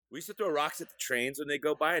We used to throw rocks at the trains when they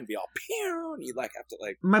go by and be all pew, and you'd like have to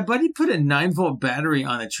like. My buddy put a 9-volt battery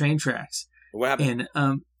on the train tracks. What happened?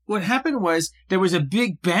 And what happened was there was a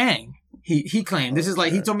big bang. He claimed this is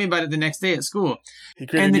like he told me about it the next day at school. He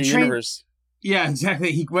created a new universe. Yeah,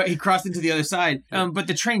 exactly. He crossed into the other side, but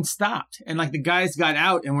the train stopped, and like the guys got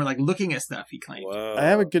out and were like looking at stuff. He claimed. Whoa. I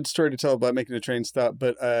have a good story to tell about making a train stop,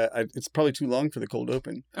 but it's probably too long for the cold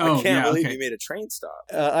open. Oh, I can't believe you made a train stop.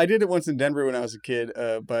 I did it once in Denver when I was a kid.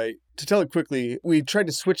 To tell it quickly, we tried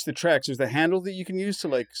to switch the tracks. There's the handle that you can use to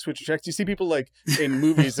like switch the tracks. You see people like in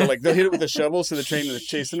movies, they'll hit it with a shovel so the train is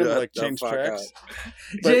chasing them to like change tracks.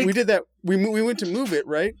 But Jake. we did that. We went to move it,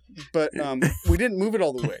 right? But we didn't move it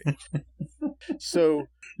all the way. So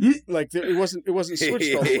it wasn't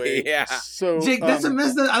switched all the way. Yeah. So Jake, that's a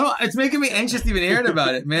mess. It's making me anxious to even hearing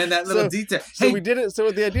about it, man. That little detail. So Hey, we did it. So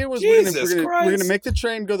the idea was Jesus we're Christ. gonna make the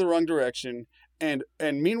train go the wrong direction. And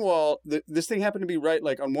meanwhile, this thing happened to be right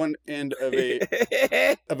like on one end of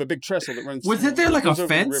a big trestle that runs. wasn't there like a goes over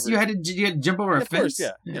the fence? river. You had to jump over a Of fence.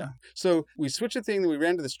 course, yeah. So we switched the thing, and we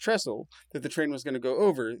ran to this trestle that the train was going to go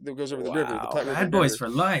over. That goes over the river. The Platte River. Bad boys for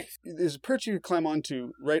life. There's a perch you climb onto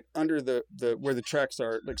right under the where the tracks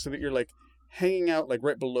are, like so that you're like hanging out like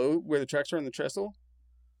right below where the tracks are on the trestle,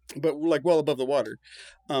 but like well above the water,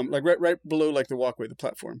 like right below like the walkway, the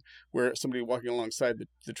platform where somebody walking alongside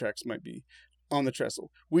the tracks might be on the trestle.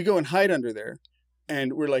 We go and hide under there,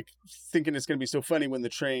 and we're like thinking it's going to be so funny when the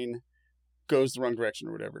train goes the wrong direction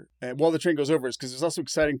or whatever. And while the train goes over, it's because it's also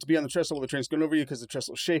exciting to be on the trestle while the train's going over you because the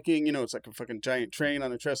trestle's shaking. You know, it's like a fucking giant train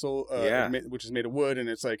on a trestle, which is made of wood, and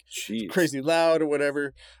it's like crazy loud or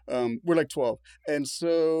whatever. We're like 12, and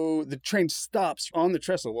so the train stops on the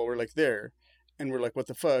trestle while we're like there, and we're like, what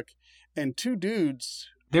the fuck? And two dudes,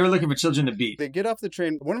 They were looking for children to beat. they get off the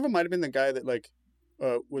train. One of them might have been the guy that like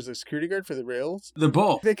was a security guard for the rails. The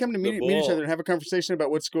bull. They come to meet each bull. other and have a conversation about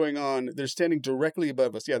what's going on. They're standing directly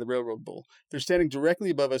above us. Yeah, the railroad bull. They're standing directly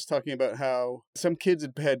above us talking about how some kids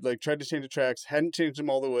had like tried to change the tracks, hadn't changed them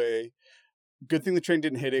all the way. Good thing the train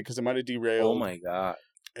didn't hit it because it might have derailed. Oh my God.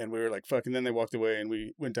 And we were like, fuck. And then they walked away and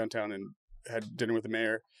we went downtown and had dinner with the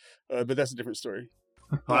mayor. But that's a different story.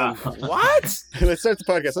 Wow. What? Let's start the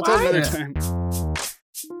podcast. I'll tell you another Yeah.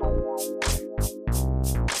 time.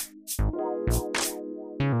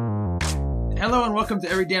 Hello and welcome to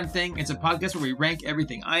Every Damn Thing. It's a podcast where we rank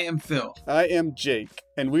everything. I am Phil. I am Jake,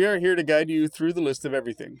 and we are here to guide you through the list of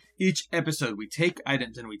everything. Each episode, we take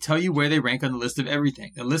items and we tell you where they rank on the list of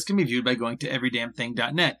everything. The list can be viewed by going to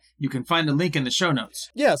everydamnthing.net. You can find a link in the show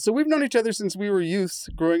notes. Yeah, so we've known each other since we were youths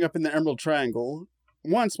growing up in the Emerald Triangle.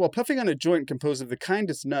 Once, while puffing on a joint composed of the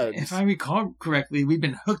kindest nugs. If I recall correctly, we've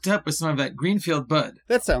been hooked up with some of that Greenfield bud.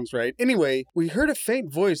 That sounds right. Anyway, we heard a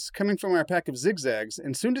faint voice coming from our pack of zigzags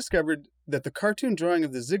and soon discovered that the cartoon drawing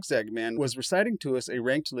of the Zigzag Man was reciting to us a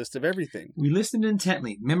ranked list of everything. We listened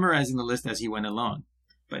intently, memorizing the list as he went along.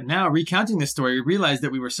 But now, recounting this story, we realized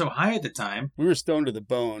that we were so high at the time, We were stoned to the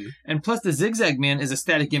bone. and plus the Zigzag Man is a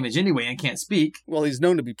static image anyway and can't speak, Well, he's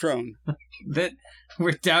known to be prone. that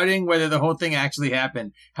we're doubting whether the whole thing actually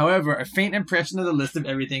happened. However, a faint impression of the list of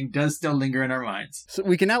everything does still linger in our minds. So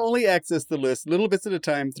we can now only access the list little bits at a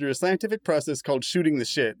time through a scientific process called shooting the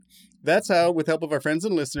shit. That's how, with help of our friends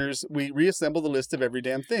and listeners, we reassemble the list of every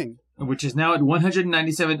damn thing. Which is now at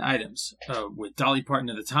 197 items, with Dolly Parton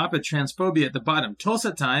at the top and Transphobia at the bottom.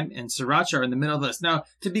 Tulsa Time and Sriracha are in the middle of the list. Now,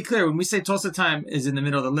 to be clear, when we say Tulsa Time is in the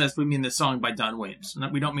middle of the list, we mean the song by Don Williams.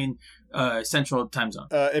 We don't mean Central Time Zone.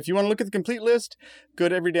 If you want to look at the complete list, go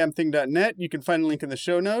to everydamnthing.net. You can find a link in the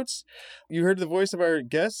show notes. You heard the voice of our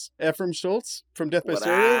guest, Ephraim Schultz from Death by What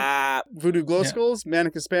Stereo. up? Voodoo Glow Yeah. Skulls,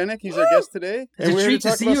 Manic Hispanic. He's our guest today. It's a we're here treat to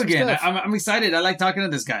talk see about you some again. stuff. I'm excited. I like talking to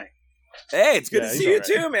this guy. Hey, it's good Yeah, to he's see you all right.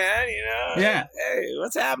 too, man. You know. Yeah. Hey,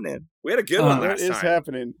 what's happening? We had a good one What last is time.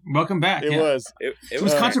 happening? Welcome back. It yeah. was. It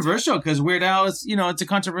was controversial because Weird Al is, it's a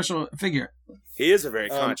controversial figure. He is a very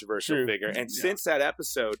controversial true. figure, and since that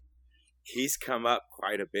episode, he's come up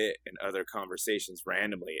quite a bit in other conversations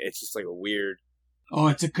randomly. It's just like a weird. Oh,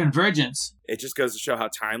 it's a convergence. It just goes to show how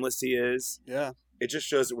timeless he is. Yeah, It just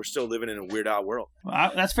shows that we're still living in a Weird Al world.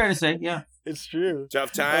 Well, that's fair to say, yeah. it's true.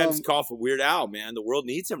 Tough times call for Weird Al, man. The world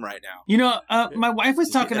needs him right now. My wife was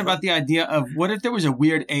talking about the idea of what if there was a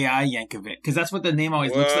weird AI Yankovic? Because that's what the name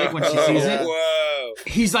always looks like when she sees it. Whoa.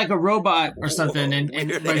 He's like a robot or something, and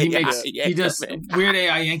Weird but he AI does Yankovic. weird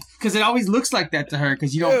AI Yank because it always looks like that to her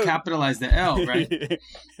because you don't capitalize the L, right?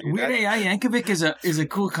 Weird AI Yankovic is a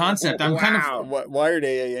cool concept. I'm kind of Wired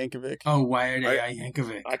A.A. Yankovic. wired AI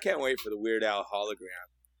Yankovic. I can't wait for the Weird Al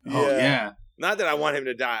hologram. Oh yeah. Not that I want him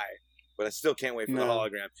to die, but I still can't wait for the No.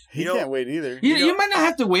 hologram. He can't wait either. You might not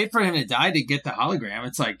have to wait for him to die to get the hologram.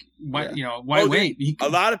 It's like, why, why wait? A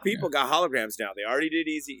lot of people got holograms now. They already did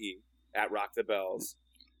Eazy-E at Rock the Bells.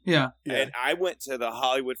 Yeah. And I went to the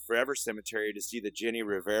Hollywood Forever Cemetery to see the Jenny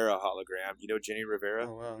Rivera hologram. You know Jenny Rivera?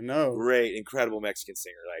 Oh wow, no. Great, incredible Mexican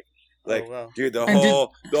singer. Like, oh, wow. dude, the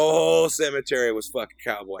whole cemetery was fucking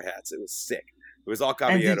cowboy hats. It was sick. It was all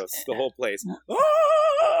caballeros, the whole place.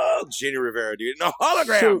 Oh, Jenny Rivera, dude, no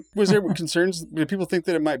hologram. So, was there concerns? Did people think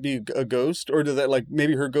that it might be a ghost, or did that like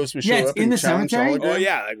maybe her ghost would show it's up in and the challenge cemetery? hologram? Oh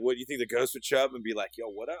yeah, like what do you think the ghost would show up and be like, "Yo,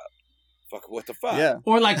 what up? Fuck, what the fuck?" Yeah.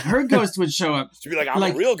 Or like her ghost would show up. To be like, "I'm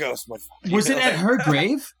a real ghost." Was it at her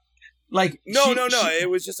grave? Like no. It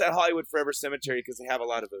was just at Hollywood Forever Cemetery because they have a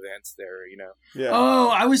lot of events there. Yeah. Oh,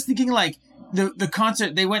 I was thinking like the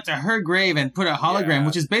concert. They went to her grave and put a hologram,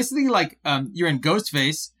 which is basically like you're in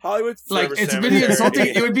Ghostface. Hollywood Forever Like it's Cemetery. really insulting.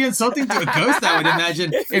 It would be insulting to a ghost. I would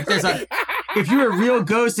imagine if you're a real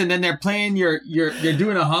ghost and then they're playing you're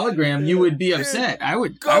doing a hologram, you would be upset. I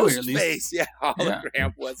would at least. Ghostface,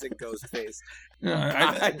 hologram wasn't Ghostface.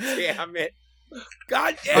 God damn it!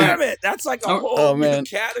 God damn it! That's like a whole new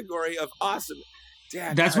category of awesome.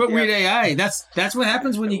 Damn, that's what Weird AI. That's what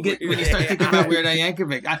happens when you start thinking about Weird Al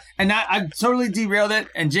Yankovic. I totally derailed it,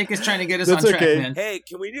 and Jake is trying to get us on track, man. Hey,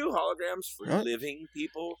 can we do holograms for living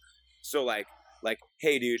people? So like,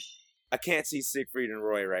 hey, dude, I can't see Siegfried and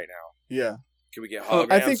Roy right now. Yeah. Can we get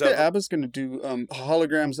holograms? I think that ABBA's going to do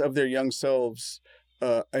holograms of their young selves.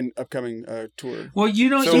 An upcoming tour. Well, you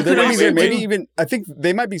so could also maybe even I think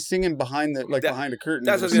they might be singing behind behind a curtain.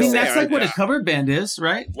 That's what that's like what a cover band is,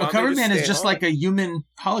 right? A cover band is just like a human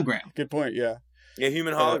hologram. Good point. Yeah. Yeah,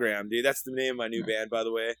 human hologram, dude. That's the name of my new band, by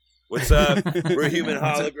the way. What's up? We're Human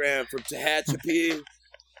Hologram from Tehachapi.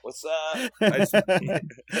 What's up?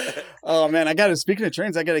 Oh man, speaking of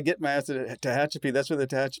trains, I gotta get my ass to Tehachapi. That's where the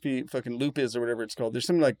Tehachapi fucking loop is, or whatever it's called. There's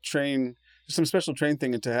some some special train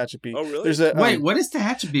thing in Tehachapi. Oh really? Wait, what is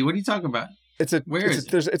Tehachapi? What are you talking about? It's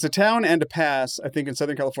a town and a pass, I think, in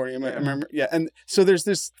Southern California. I remember, and so there's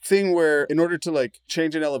this thing where, in order to like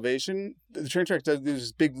change an elevation, the train track does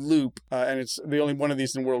this big loop, and it's the only one of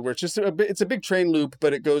these in the world where it's just it's a big train loop,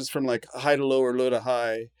 but it goes from like high to low or low to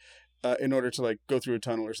high. In order to like go through a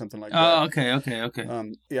tunnel or something like that. Oh, okay.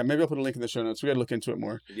 Yeah, maybe I'll put a link in the show notes. We got to look into it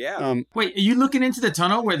more. Yeah. Wait, are you looking into the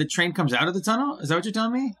tunnel where the train comes out of the tunnel? Is that what you're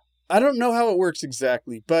telling me? I don't know how it works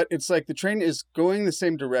exactly, but it's like the train is going the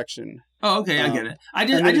same direction. Oh, okay, I get it. I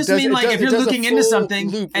just mean like if you're looking into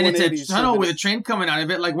something and it's a tunnel with a train coming out of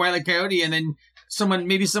it, like Wile E. Coyote, and then someone,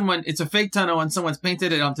 it's a fake tunnel and someone's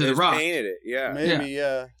painted it onto the rock. Painted it, yeah. Maybe,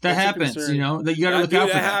 yeah. That happens, that you got to look out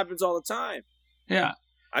for that. That happens all the time. Yeah.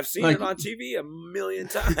 I've seen it on TV a million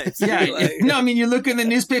times. Yeah. No, I mean, you look in the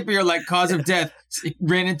newspaper, you're like, cause of death,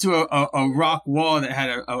 ran into a rock wall that had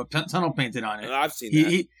a tunnel painted on it. I've seen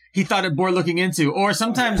that. He thought it bore looking into. Or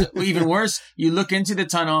sometimes, even worse, you look into the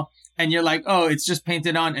tunnel and you're like, oh, it's just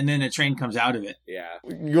painted on, and then a train comes out of it. Yeah.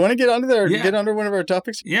 You want to get onto there? Get under one of our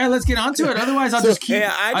topics? Yeah, let's get onto it. Otherwise, I'll just keep...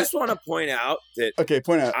 Yeah, I just want to point out that... Okay,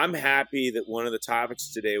 point out. I'm happy that one of the topics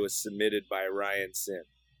today was submitted by Ryan Sin.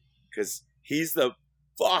 Because he's the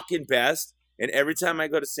fucking best, and every time I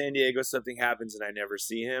go to San Diego, something happens and I never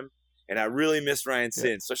see him, and I really miss Ryan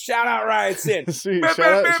Sin. So shout out Ryan Sin. Sweet. Shout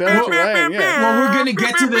out to Ryan. Yeah. Well, we're gonna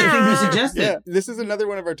get to the thing you suggested. Yeah, this is another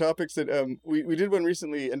one of our topics that we did one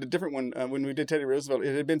recently, and a different one when we did Teddy Roosevelt.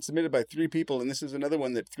 It had been submitted by 3 people, and this is another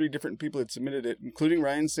one that 3 different people had submitted it, including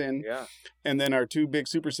Ryan Sin. Yeah. And then our 2 big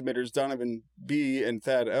super submitters, Donovan B and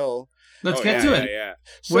Thad L. Let's get to it. Yeah.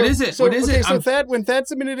 So, what is it? What is it? So when Thad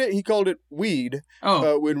submitted it, he called it weed.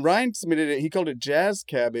 Oh. When Ryan submitted it, he called it jazz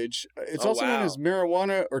cabbage. It's also known as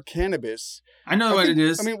marijuana or cannabis. I know what it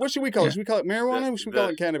is. I mean, what should we call it? Should we call it marijuana or should we call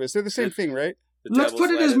it cannabis? They're the same thing, right? Let's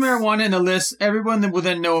put it as marijuana in the list. Everyone will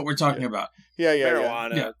then know what we're talking about. Yeah.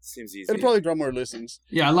 Marijuana seems easy. It'll probably draw more listens.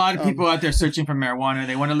 Yeah, a lot of people out there searching for marijuana.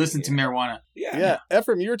 They want to listen to marijuana. Yeah.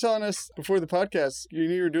 Ephraim, you were telling us before the podcast, you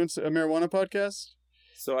knew you were doing a marijuana podcast?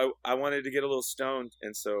 So I wanted to get a little stoned,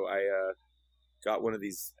 and so I got one of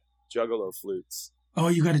these juggalo flutes. Oh,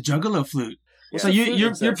 you got a juggalo flute. Yeah. So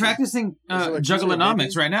you're practicing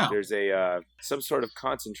juggalonomics right now. There's a some sort of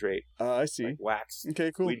concentrate. I see. Like wax.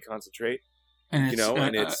 Okay, cool. Weed concentrate. And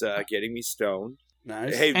it's getting me stoned.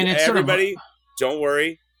 Nice. Hey, and everybody, don't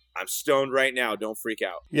worry. I'm stoned right now. Don't freak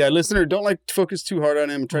out. Yeah, listener, don't focus too hard on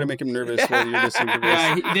him. Try to make him nervous while you're listening to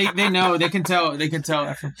this. Yeah, they know. They can tell. I can tell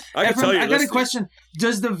you. I got a question.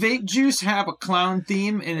 Does the vape juice have a clown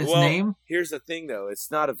theme in its name? Here's the thing, though.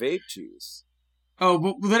 It's not a vape juice. Oh,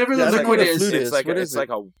 but whatever the Yeah, liquid like a is, flute It's is. like What it's is it? like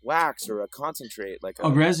a wax or a concentrate, like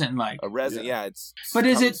a resin, like. a resin. Yeah. Yeah, it's. But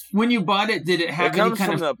is it comes- when you bought it? Did it It have any comes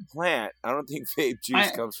kind from of? the plant. I don't think vape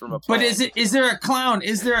juice comes from a plant. But is there a clown?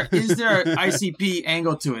 Is there an ICP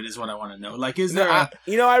angle to it? Is what I want to know. Like, is there?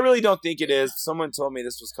 I really don't think it is. Someone told me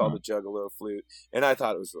this was called the Juggalo flute, and I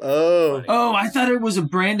thought it was. Really Oh. funny. Oh, I thought it was a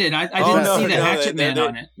branded. I didn't no, see the no, Hatchet Man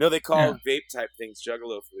on it. No, they call vape type things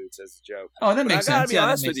Juggalo flutes as a joke. Oh, that But makes I gotta sense. be Yeah,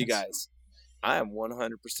 honest that with makes you sense. guys. I am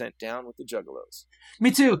 100% down with the Juggalos.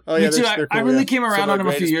 Me too. Oh, yeah, Me too. they're I cool, really yeah. came Some around of on the them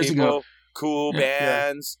a few greatest years people, ago. Cool Yeah.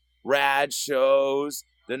 bands, rad shows,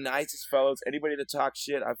 the nicest fellows. Anybody that talks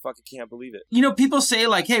shit, I fucking can't believe it. You know, people say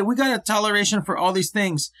like, "Hey, we got a toleration for all these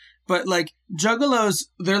things," but like Juggalos,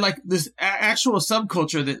 they're like this actual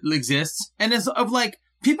subculture that exists, and it's of like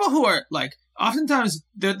people who are like. Oftentimes,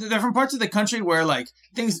 they're from parts of the country where like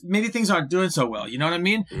things aren't doing so well. You know what I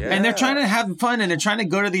mean? Yeah. And they're trying to have fun, and they're trying to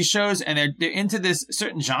go to these shows, and they're into this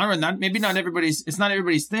certain genre. It's not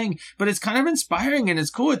everybody's thing, but it's kind of inspiring and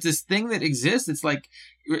it's cool. It's this thing that exists. It's like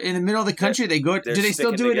in the middle of the country. They go. They're Do they still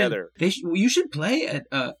sticking do together. it? You should play at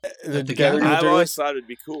The the gathering I've materials? always thought it'd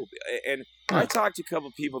be cool, and Huh. I talked to a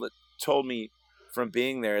couple people that told me from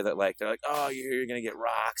being there that like they're like, oh, you're gonna get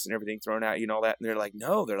rocks and everything thrown at you and all that, and they're like,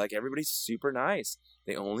 no, they're like everybody's super nice.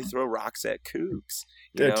 They only throw rocks at kooks.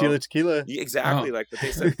 You know? Tila Tequila. Yeah, exactly. Oh. Like, but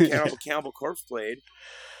they said Cannibal Corpse played,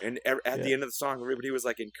 and at the end of the song, everybody was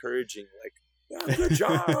like encouraging, like, yeah, good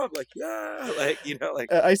job, like, yeah, like, you know, like,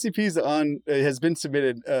 ICP's has been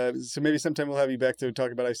submitted. So maybe sometime we'll have you back to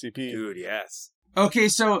talk about ICP. dude, yes. Okay,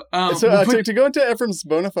 so To go into Ephraim's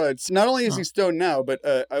bona fides, not only is Oh. he stoned now, but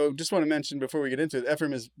I just want to mention before we get into it,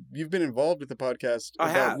 Ephraim you've been involved with the podcast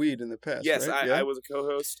I about have. weed in the past. Yes, right? Yeah? I was a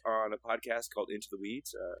co-host on a podcast called Into the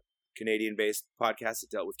Weeds, a Canadian-based podcast that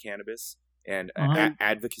dealt with cannabis and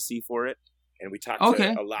advocacy for it, and we talked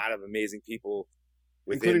Okay. to a lot of amazing people,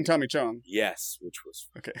 including Tommy Chong. Yes, which was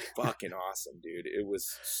Okay. fucking awesome, dude. It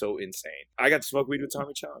was so insane. I got to smoke weed with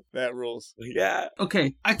Tommy Chong. That rules. Yeah.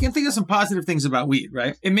 okay, I can think of some positive things about weed,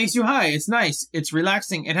 right? It makes you high. It's nice. It's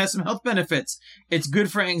relaxing. It has some health benefits. It's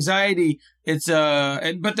good for anxiety. It's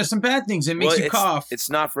but there's some bad things. It makes you cough. It's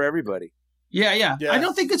not for everybody. Yeah. Yeah. I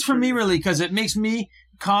don't think it's for me really because it makes me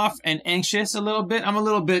cough and anxious a little bit. I'm a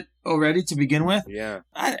little bit already to begin with. Yeah.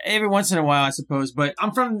 Every once in a while, I suppose. But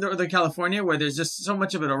I'm from Northern California where there's just so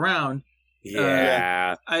much of it around.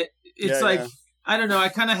 Yeah. It's Yeah, like, yeah. I don't know. I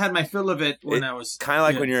kind of had my fill of it when I was... Kind of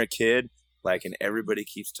like yeah. when you're a kid, like, and everybody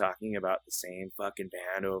keeps talking about the same fucking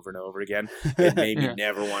band over and over again. It made me Yeah.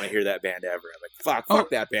 never want to hear that band ever. I'm like, fuck Oh,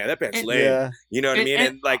 that band. That band's and- lame. Yeah. You know what I mean? and-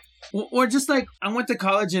 And like, Or just like, I went to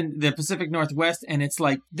college in the Pacific Northwest, and it's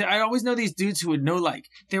like, I always know these dudes who would know, like,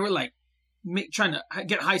 they were like, trying to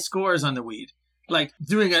get high scores on the weed. Like,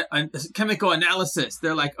 doing a chemical analysis.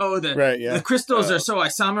 They're like, oh, Right, yeah. the crystals Oh. are so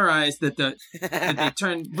isomerized that they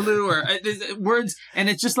turn blue, or words, and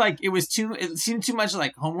it's just like, it seemed too much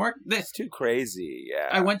like homework. it's too crazy. Yeah.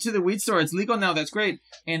 I went to the weed store. It's legal now. That's great.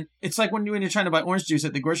 And it's like when you're trying to buy orange juice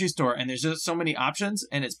at the grocery store, and there's just so many options,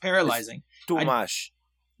 and it's paralyzing. too I- much.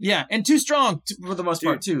 Yeah, and too strong for the most Dude,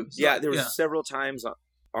 part too. So, Yeah, there was several times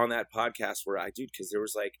on that podcast where because there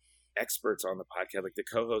was like experts on the podcast, like the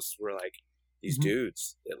co-hosts were like these Mhm.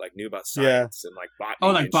 dudes that like knew about Yeah. science and like botany. Oh,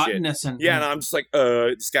 like and shit. botanists and Yeah, and I'm just like,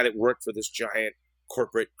 this guy that worked for this giant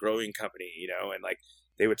corporate growing company, you know, and like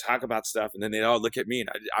they would talk about stuff, and then they'd all look at me, and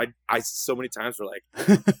I so many times were like,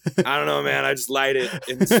 I don't know, man, I just light it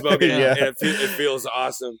and smoke it, Yeah. and it feels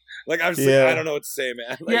awesome. Like I'm just Yeah. like, I don't know what to say,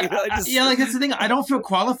 man. Like, yeah, you know, like that's the thing. I don't feel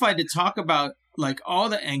qualified to talk about like all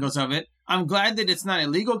the angles of it. I'm glad that it's not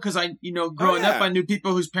illegal because growing up, yeah. I knew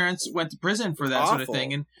people whose parents went to prison for that sort of Awful.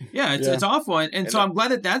 thing, and yeah, Yeah. it's awful. And so I- I'm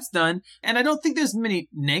glad that that's done. And I don't think there's many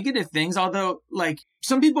negative things. Although, like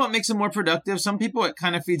some people, it makes them more productive. Some people, it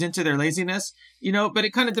kind of feeds into their laziness. But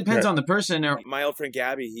it kind of depends Right. on the person. Or my old friend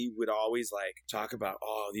Gabby, he would always like talk about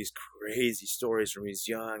these crazy stories from when he's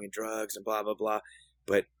young and drugs and blah blah blah.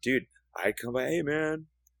 But dude, I'd come by, hey man,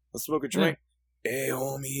 let's smoke a joint. Hey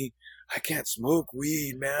homie, I can't smoke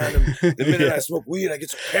weed, man. The minute I smoke weed, I get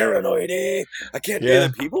so paranoid. I can't. Yeah.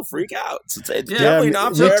 And people freak out. It's Yeah. definitely Yeah,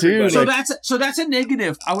 not me for too, everybody. so that's a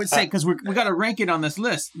negative, I would say, because we got to rank it on this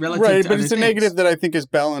list relative Right, to but other it's a things. negative that I think is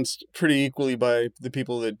balanced pretty equally by the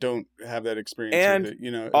people that don't have that experience. And with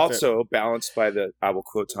it, if Also balanced by I will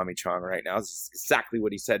quote Tommy Chong right now. This is exactly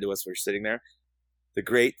what he said to us when we were sitting there. The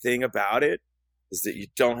great thing about it is that you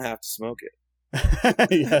don't have to smoke it.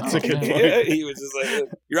 yeah, that's a good Okay. point. He was just like,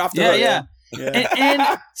 you're off the Yeah, hook. yeah. Yeah.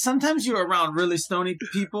 And sometimes you're around really stony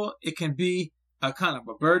people. It can be a kind of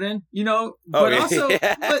a burden, but Oh, yeah. also,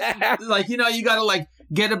 but, like, you got to like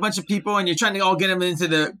get a bunch of people and you're trying to all get them into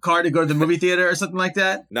the car to go to the movie theater or something like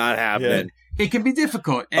that. Not happening. It can be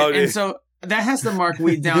difficult. Oh, And so that has to mark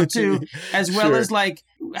weed down too, as well as like,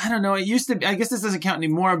 I don't know, it used to be, I guess this doesn't count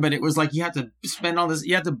anymore, but it was like you have to spend all this,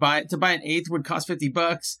 you have to buy an eighth would cost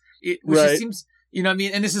 $50, which just seems, you know what I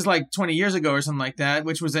mean? And this is like 20 years ago or something like that,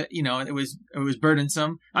 which was, you know, it was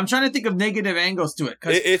burdensome. I'm trying to think of negative angles to it.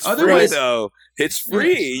 It's free though. It's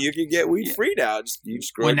free. You can get weed free now. You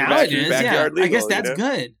just grow it in your backyard legal. I guess that's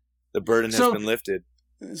good. The burden has been lifted.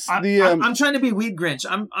 I'm trying to be weed Grinch.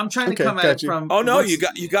 I'm trying to come at it from. Oh no, you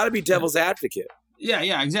got to be devil's advocate.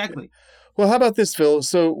 Yeah, exactly. Well, how about this, Phil?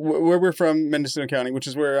 So where we're from, Mendocino County, which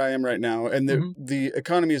is where I am right now, and the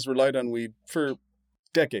economy has relied on weed for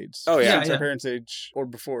decades. Oh yeah, since our parents' age or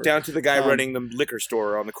before. Down to the guy running the liquor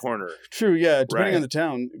store on the corner. True, yeah. Depending on the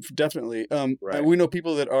town, definitely. We know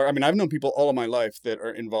people that are. I mean, I've known people all of my life that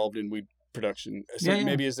are involved in weed production. So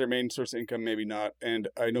maybe is their main source of income, maybe not. And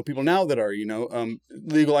I know people now that are, you know,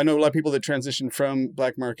 legal. I know a lot of people that transition from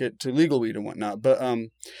black market to legal weed and whatnot. But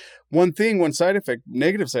one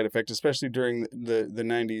negative side effect, especially during the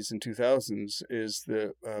 90s and 2000s, is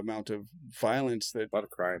the amount of violence that a lot of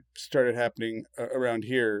crime started happening around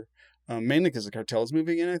here, mainly because the cartels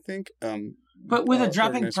moving in, I think. But with a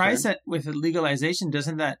dropping price with legalization,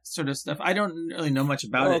 doesn't that sort of stuff? I don't really know much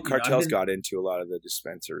about it. Cartels got into a lot of the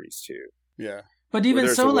dispensaries too. Yeah, but even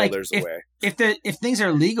so, like if things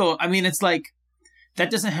are legal, I mean, it's like that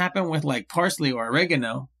doesn't happen with like parsley or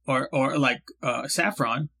oregano or like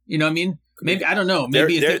saffron. You know what I mean? Maybe I don't know.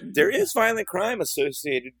 Maybe there is violent crime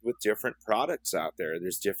associated with different products out there.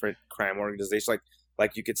 There's different crime organizations,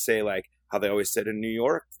 like you could say, like how they always said in New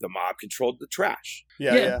York, the mob controlled the trash.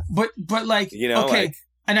 Yeah. But like, you know, okay. Like,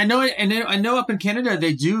 and I know up in Canada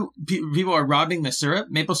they do. People are robbing the syrup.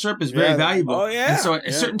 Maple syrup is very valuable. Oh yeah. And so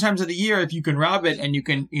at certain times of the year, if you can rob it and you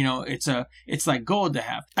can, you know, it's like gold to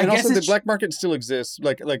have. And also the black market still exists.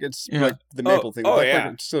 Like it's like the maple thing. The black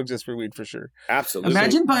market still exists for weed for sure. Absolutely.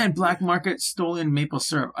 Imagine buying black market stolen maple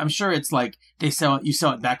syrup. I'm sure it's like you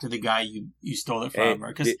sell it back to the guy you stole it from.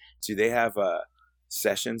 Do they have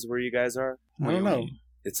sessions where you guys are? I don't know.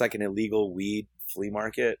 It's like an illegal weed flea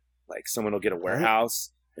market. Like someone will get a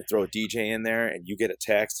warehouse and throw a DJ in there, and you get a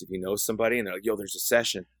text if you know somebody, and they're like, "Yo, there's a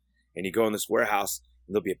session," and you go in this warehouse,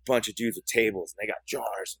 and there'll be a bunch of dudes with tables, and they got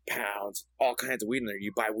jars, pounds, all kinds of weed in there.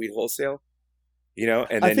 You buy weed wholesale, you know.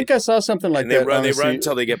 And then I think I saw something like that. They run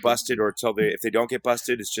until they get busted, or if they don't get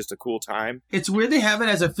busted, it's just a cool time. It's weird they have it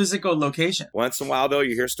as a physical location. Once in a while, though,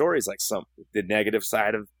 you hear stories like the negative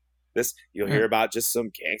side of this. You'll hear about just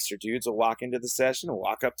some gangster dudes will walk into the session and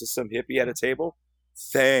walk up to some hippie at a table.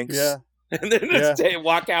 Thanks. Yeah. And then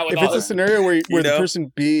walk out with if it's a scenario where the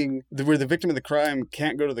person where the victim of the crime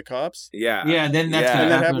can't go to the cops. Then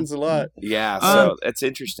that happens a lot. Yeah. So that's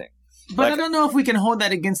interesting. But I don't know if we can hold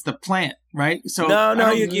that against the plant, right? So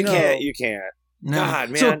no, you can't. You can't. No.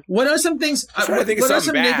 God, man. So what are some things? I'm trying to think of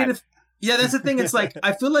something bad. Negative? Yeah, that's the thing. It's like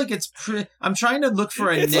I feel like I'm trying to look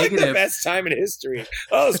for it's negative. Like the best time in history.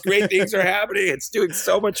 Oh, great things are happening. It's doing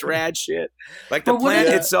so much rad shit. Like the plant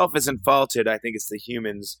itself isn't faulted. I think it's the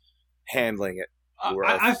humans handling it.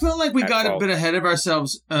 I feel like we got a bit ahead of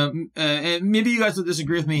ourselves. And maybe you guys will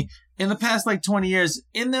disagree with me. In the past, like 20 years,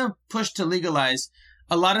 in the push to legalize,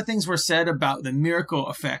 a lot of things were said about the miracle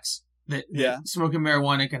effects that smoking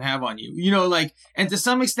marijuana can have on you. You know, like, and to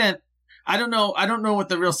some extent, I don't know what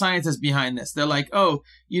the real science is behind this. They're like, oh,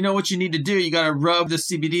 you know what you need to do? You got to rub the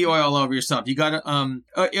CBD oil all over yourself. You got to,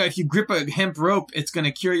 if you grip a hemp rope, it's going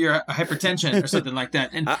to cure your hypertension or something like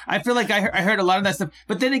that. And I feel like I heard a lot of that stuff.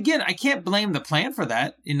 But then again, I can't blame the plant for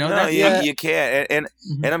that. You know, you can't. And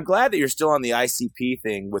I'm glad that you're still on the ICP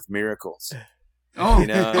thing with miracles. Oh, you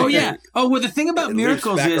know? Oh yeah. Oh, well, the thing about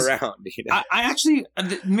miracles is, around, you know? I actually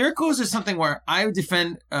miracles is something where I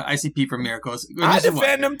defend ICP for miracles. I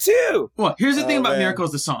defend them too. Well, here's the thing about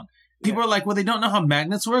miracles. The song. People are like, well, they don't know how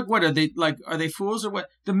magnets work. What are they like? Are they fools or what?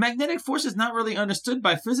 The magnetic force is not really understood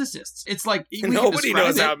by physicists. It's like nobody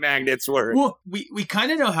knows how magnets work. Well, we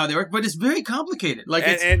kind of know how they work, but it's very complicated. Like,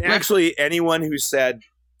 actually, anyone who said,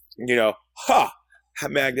 you know,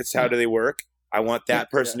 magnets, how do they work? I want that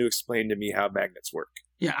person to explain to me how magnets work.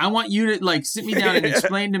 Yeah, I want you to like sit me down and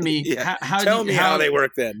explain to me how they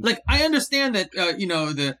work. Then, like, I understand that you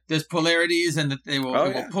know there's polarities and that they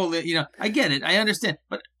will pull it. You know, I get it, I understand.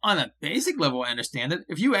 But on a basic level, I understand it.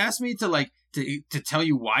 If you ask me to tell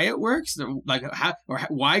you why it works, like how or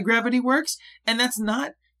why gravity works, and that's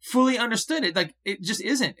not fully understood, it just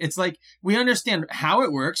isn't. It's like we understand how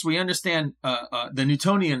it works, we understand the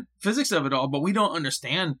Newtonian physics of it all, but we don't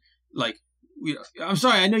understand like. I'm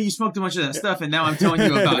sorry, I know you smoked a bunch of that stuff, and now I'm telling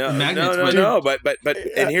you about magnets. No. But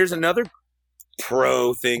and here's another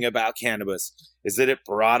pro thing about cannabis is that it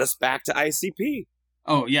brought us back to ICP.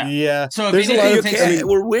 Oh yeah. Yeah. So if There's a anything, lot You of, takes- can't-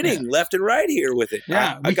 we're winning left and right here with it.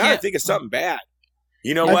 Yeah, I we gotta can't- think of something bad.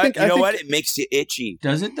 You know I what? think- You I know think- what? It makes you itchy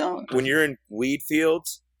does it though? when you're in weed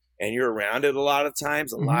fields and you're around it a lot of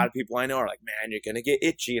times. A Mm-hmm. lot of people I know are like, "Man, you're gonna get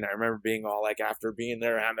itchy." And I remember being all like, after being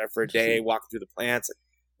there around there for a day, walking through the plants,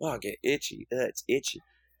 like, "Oh, I get itchy. It's itchy."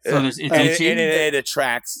 So there's it's And itchy. it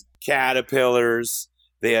attracts caterpillars.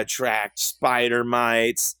 They attract spider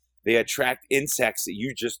mites. They attract insects that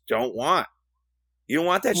you just don't want. You don't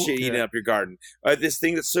want that shit Yeah. eating up your garden. This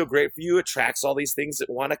thing that's so great for you attracts all these things that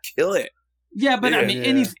want to kill it. Yeah, but I Yeah. mean,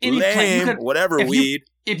 any plant, you Lame, could, whatever if you- weed.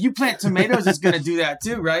 if you plant tomatoes, it's going to do that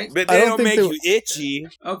too, right? But I they don't don't think make they- you itchy.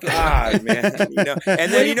 Okay. God, man. You know?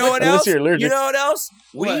 And then you know what Unless else? you're allergic. You know what else?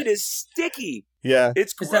 What? Weed is sticky. Yeah.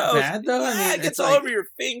 It's Is gross. that bad though? I Yeah, mean, it gets it's all like- over your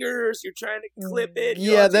fingers. You're trying to clip it.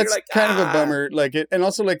 Yeah, you're that's like, kind of a "Ah." bummer. Like it, and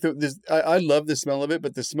also like I love the smell of it,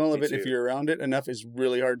 but the smell of Me it, if too. you're around it enough, is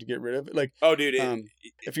really hard to get rid of. Like, Oh, dude.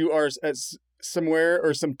 if you are at somewhere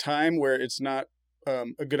or some time where it's not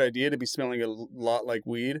a good idea to be smelling a lot like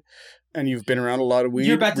weed, and you've been around a lot of weed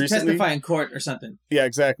You're about to recently. testify in court or something. Yeah,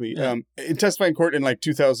 exactly. Yeah. In testifying court in like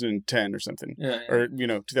 2010 or something, Yeah. or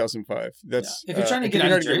 2005. That's If you're trying to it get can be out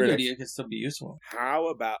hard of to get rid jury duty, it could still be useful. How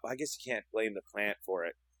about, I guess you can't blame the plant for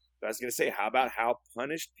it. But I was going to say, how about how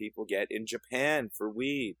punished people get in Japan for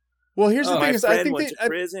weed? Well, here's the Oh, thing: My is I friend think went to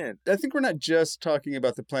prison. I think we're not just talking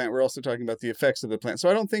about the plant; we're also talking about the effects of the plant. So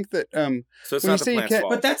I don't think that So it's when you not say the you plant's can't-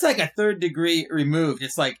 fault. But that's like a third degree removed.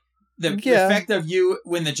 It's like the Yeah. effect of you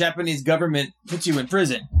when the Japanese government puts you in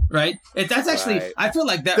prison, right? That's actually, Right. I feel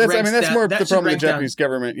like that that's ranks that's down, more that the should problem with rank the down- Japanese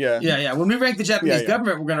government. Yeah. Yeah. When we rank the Japanese Yeah.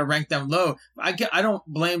 government, we're going to rank them low. I don't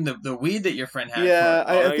blame the weed that your friend had. Yeah, for-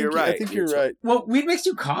 Oh, I no, think you're I right. think You're you're right. Well, weed makes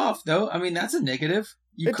you cough, though. I mean, that's a negative.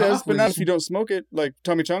 You It cough does, but when not if you don't smoke it, like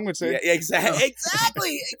Tommy Chong would say. Yeah, exactly.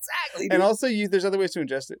 Exactly. And also, there's other ways to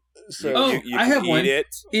ingest it. So Oh, you I can have eat one. it.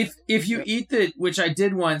 If you eat the, which I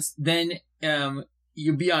did once, then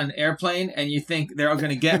you be on an airplane and you think they're all going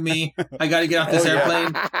to get me. I got to get off this Oh, yeah.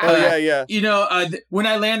 airplane. oh yeah. You know, when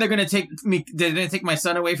I land, they're going to take me. They're going to take my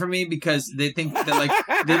son away from me because they think that,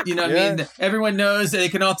 like, you know what I Yeah. mean? That everyone knows. They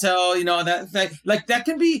can all tell. You know that like that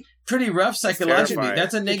can be pretty rough psychologically. terrifying.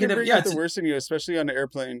 That's a It can negative. bring Yeah, out the worst in you, especially on an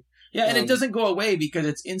airplane. yeah, and it um, doesn't go away because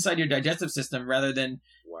it's inside your digestive system rather than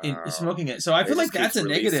in Wow. smoking it. So I feel It like just that's keeps a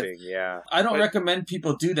negative. releasing, Yeah. I don't But- recommend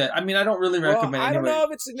people do that. I mean, I don't really recommend Well, I don't anyway. know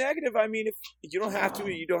if it's a negative. I mean, if you don't have to,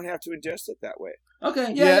 you don't have to ingest it that way.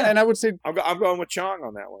 Okay, Yeah, and I would say I'm going with Chong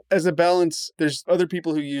on that one. as a balance, there's other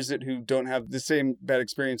people who use it who don't have the same bad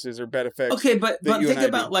experiences or bad effects. Okay, but that you think and I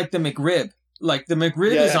about do. like the McRib. Like the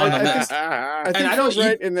McRib Yeah, is on I the think- list. I think and I Phil's don't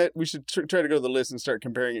right in that we should try to go to the list and start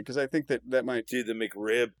comparing it because I think that might Dude, the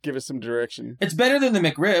McRib. give us some direction. It's better than the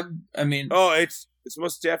McRib. I mean, Oh, it's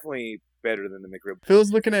most definitely better than the McRib.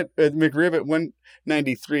 Phil's looking at McRib at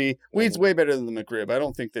 193. Weed's Mhm. way better than the McRib. I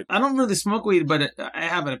don't think that. I don't really smoke weed, but I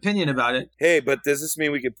have an opinion about it. Hey, but does this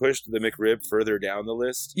mean we could push the McRib further down the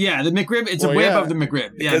list? Yeah, the McRib, it's Well, way yeah. above the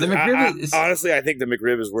McRib. Yeah, the Because McRib is. honestly, I think the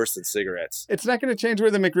McRib is worse than cigarettes. It's not going to change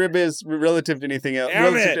where the McRib is relative to anything else. Damn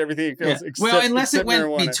Relative it. to everything Yeah. else. Well, except- unless it except went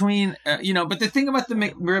marijuana. between, but the thing about the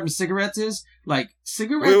McRib and cigarettes is, like,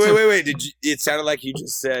 cigarettes. Wait. Did you, it sounded like you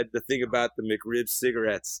just said the thing about the McRib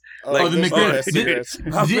cigarettes. Oh, Like, the those McRib. are best cigarettes.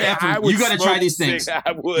 I would you gotta try smoke these things.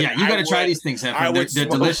 I would. Yeah, you got to try these things, I Efren. would They're smoke-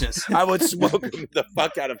 delicious. I would smoke the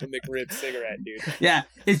fuck out of a McRib cigarette, dude. Yeah,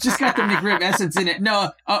 it's just got the McRib essence in it.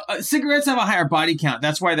 No, cigarettes have a higher body count.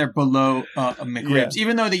 That's why they're below McRibs.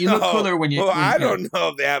 Even though that you look No. cooler when you. Well, when you I kill. don't know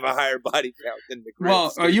if they have a higher body count than McRibs.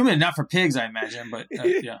 Well, or you mean not for pigs, I imagine, but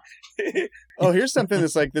yeah. Oh, here's something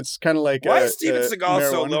that's kind of like. Why is Steven Seagal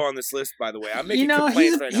so marijuana. low on this list? By the way, I'm making You know, complaints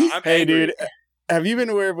he's- right now. he's- I'm Hey, angry. dude, have you been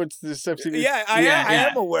aware of what's the stuff? Yeah, I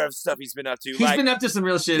am aware of stuff he's been up to. He's like, been up to some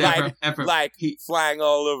real shit. like- Efren. like He- flying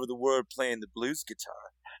all over the world playing the blues guitar.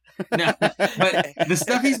 No, but the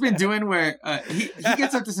stuff he's been doing, where he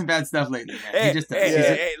gets up to some bad stuff lately. Man. Hey, he just does. hey, He's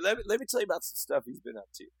hey, a- hey, let me tell you about some stuff he's been up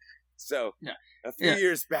to. So, Yeah. a few Yeah.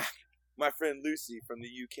 years back, my friend Lucy from the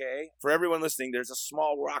UK, for everyone listening, there's a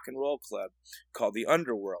small rock and roll club called the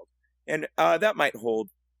Underworld. And that might hold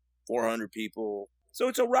 400 people. So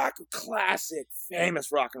it's a classic,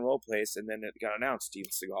 famous rock and roll place. And then it got announced Steven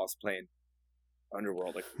Seagal's playing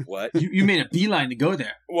Underworld. Like, what? You made a beeline to go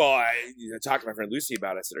there. Well, I talked to my friend Lucy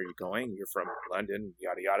about it. I said, are you going? You're from London,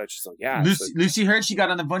 yada, yada. She's like, yeah. Lucy heard, she got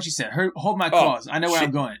on the phone. She said, "Hold my cause. I know where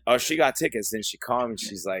I'm going." Oh, she got tickets. Then she called me.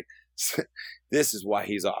 She's like, this is why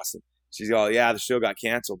he's awesome. She's all, yeah, the show got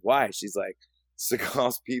canceled. Why? She's like,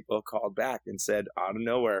 Seagal's people called back and said, out of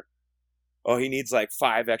nowhere, oh, he needs like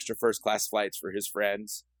 5 extra first class flights for his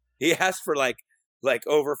friends. He asked for like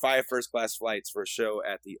over 5 first-class flights for a show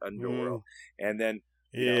at the Underworld, and then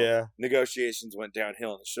negotiations went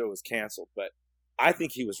downhill and the show was canceled. But I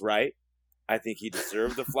think he was right. I think he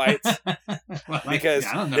deserved the flights because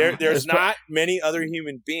there's not many other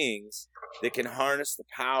human beings that can harness the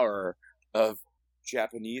power of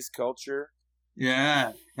Japanese culture.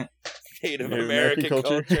 Yeah. Native American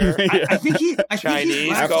culture. I think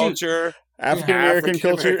Chinese culture. African American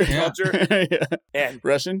culture. And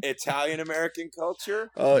Russian. Italian American culture.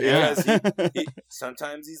 Oh, yeah. Because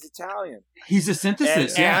sometimes he's Italian. He's a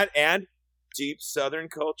synthesis. And deep Southern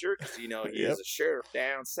culture, because he is a sheriff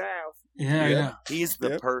down south. Yeah. He's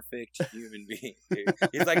the perfect human being, dude.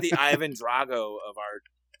 He's like the Ivan Drago of our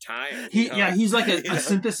time. He's like a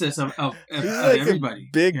synthesis of He's like everybody.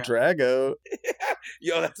 Big Drago.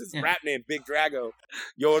 Yo, that's his rap name, Big Drago.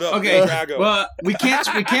 Yo, what up, okay, Big Drago? Well, we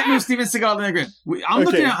can't move Steven Seagal to the grid. I'm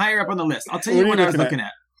looking at higher up on the list. I'll tell you what I was looking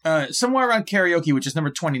at. Somewhere around karaoke, which is number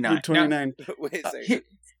 29. 29. Wait a second.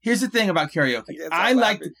 Here's the thing about karaoke. I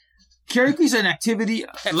like karaoke's an activity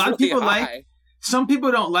a lot of people like. Some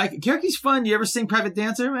people don't like it. Karaoke's fun. You ever sing Private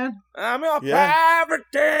Dancer, man? I'm a private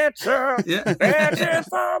dancer. Dancing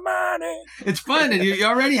for money. It's fun, and you're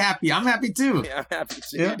already happy. I'm happy too. Yeah, I'm happy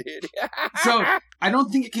too, dude. So I don't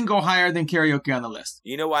think it can go higher than karaoke on the list.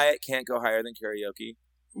 You know why it can't go higher than karaoke?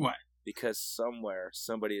 Why? Because somewhere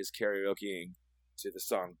somebody is karaokeing to the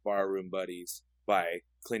song "Barroom Buddies" by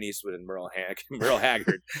Clint Eastwood and Merle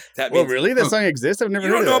Haggard. That means, really? That song exists? I've never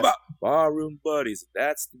heard of it. You don't know about Barroom Buddies?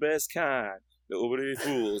 That's the best kind. Nobody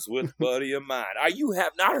fools with a buddy of mine. You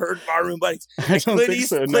have not heard Barroom Buddies. I don't think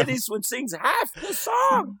so, no. Clint Eastwood sings half the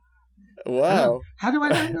song. Wow. How do I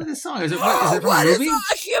not know this song? Is it from a movie?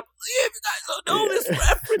 I can't believe you guys don't know this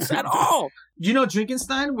reference at all. You know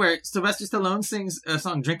Drinkenstein, where Sylvester Stallone sings a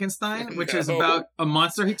song Drinkenstein, which is about a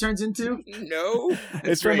monster he turns into? No.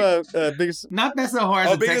 It's from Biggest... Not Best Little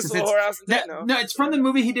Whorehouse in Texas. Biggest Little Whorehouse in Texas? No, it's from the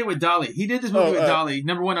movie he did with Dolly. He did this movie with Dolly,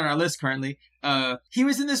 number 1 on our list currently. He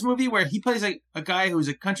was in this movie where he plays like a guy who's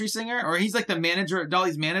a country singer, or he's like the manager,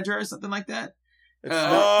 Dolly's manager or something like that.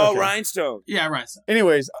 Rhinestone. Yeah, Rhinestone.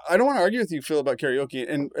 Anyways, I don't want to argue with you, Phil, about karaoke.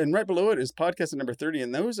 And right below it is podcast at number 30.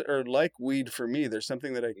 And those are like weed for me. There's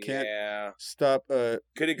something that I can't stop.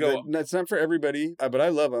 Could it go? It's not for everybody, but I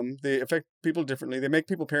love them. They affect people differently. They make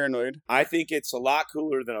people paranoid. I think it's a lot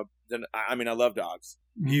cooler than I love dogs.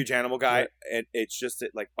 Huge animal guy. Right. And it's just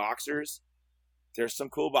that, like, boxers, there's some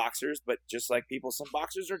cool boxers, but just like people, some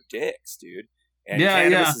boxers are dicks, dude. And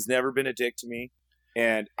cannabis has never been a dick to me.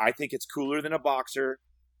 And I think it's cooler than a boxer,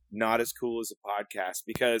 not as cool as a podcast,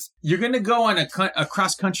 because you're going to go on a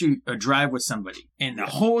cross-country drive with somebody, and the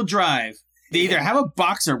whole drive, they either have a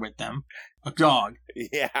boxer with them, a dog.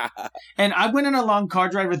 Yeah. And I went on a long car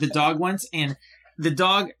drive with the dog once, and the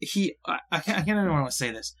dog, I can't even want to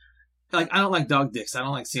say this. Like, I don't like dog dicks. I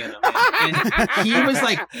don't like seeing them. And he was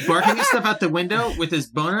like barking at stuff out the window with his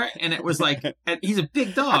boner. And it was like, he's a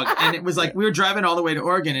big dog. And it was like, we were driving all the way to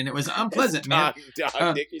Oregon and it was unpleasant, man.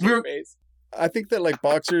 Dog dick in your face. I think that like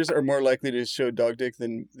boxers are more likely to show dog dick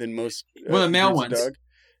than most. The male ones. Dog.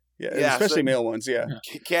 Yeah, especially male ones, yeah.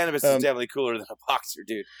 Cannabis is definitely cooler than a boxer,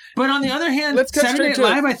 dude. But on the other hand, Saturday Night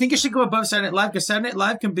Live, I think it should go above Saturday Night Live, because Saturday Night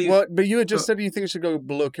Live can be... Well, but you had just said you think it should go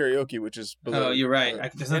below karaoke, which is below... Oh, you're right. I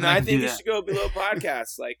think it should go below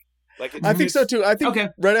podcasts. I think so, too. I think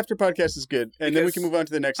right after podcast is good, and then we can move on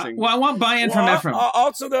to the next thing. Well, I want buy-in from Ephraim.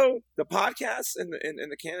 Also, though, the podcasts and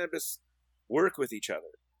the cannabis work with each other.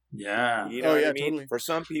 Yeah. You know what I mean? Totally. For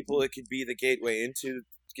some people, it could be the gateway into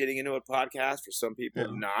getting into a podcast. For some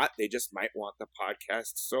people, not. They just might want the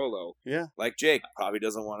podcast solo. Yeah. Like Jake probably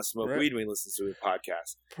doesn't want to smoke weed when he listens to a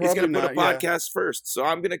podcast. Probably He's going to put a podcast first. So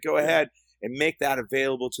I'm going to go ahead and make that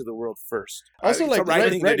available to the world first. Also, like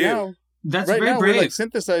right now, that's right very now brave. We're like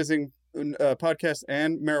synthesizing podcast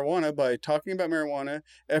and marijuana by talking about marijuana.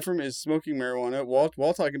 Ephraim is smoking marijuana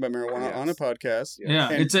while talking about marijuana on a podcast. Yeah,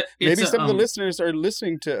 and maybe some of the listeners are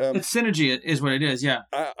listening to. It's synergy is what it is. Yeah,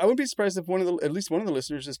 I wouldn't be surprised if at least one of the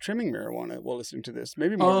listeners is trimming marijuana while listening to this.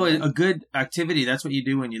 Maybe more. Oh, a good activity. That's what you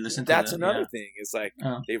do when you listen to. That's another thing. Is like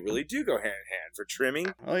they really do go hand in hand for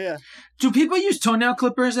trimming. Oh yeah. Do people use toenail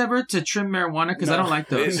clippers ever to trim marijuana? Because I don't like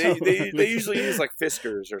those. They usually use like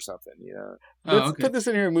Fiskars or something. You know. Let's put this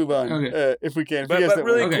in here and move on. If we can. But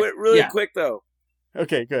really quick though.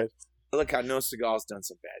 Okay, good. Look how No Seagal's done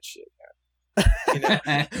some bad shit, man. You know?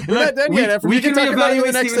 We're not done yet. We can talk about it in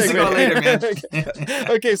the next next segment later,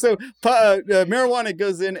 man. Okay, so marijuana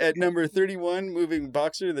goes in at number 31, moving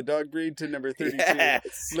Boxer, the dog breed, to number 32.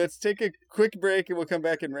 Yes. Let's take a quick break and we'll come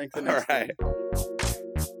back and rank the next thing.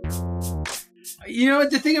 You know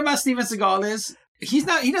what the thing about Steven Seagal is He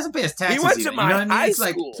doesn't pay his taxes. went to either, my you know what I mean? high It's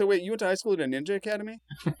like, school. So wait, you went to high school at a ninja academy?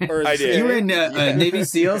 Or I did. you were in Yeah. Navy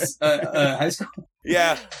SEALs high school.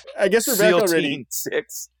 Yeah. I guess we're back SEAL already. Team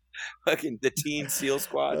 6. Fucking the Teen SEAL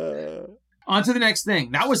Squad. On to the next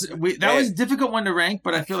thing. That was a difficult one to rank,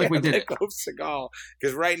 but I feel like we did it. Let go of Seagal.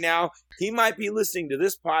 Because right now, he might be listening to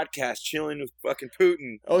this podcast, chilling with fucking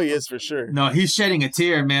Putin. Oh, he is for sure. No, he's shedding a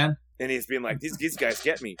tear, man. And he's being like, these guys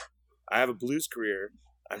get me. I have a blues career.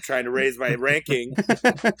 I'm trying to raise my ranking,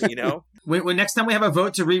 you know? When next time we have a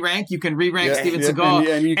vote to re-rank, you can re-rank Steven yeah,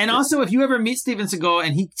 Seagal. And also, if you ever meet Steven Seagal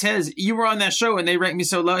and he says, you were on that show and they ranked me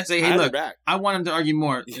so low, say, hey, look, I want him to argue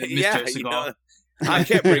more, Mr. Seagal. You know, I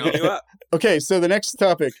kept bringing you up. Okay, so the next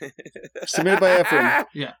topic, submitted by Ephraim.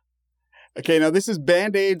 Yeah. Okay, now this is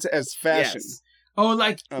Band-Aids as fashion. Yes. Oh,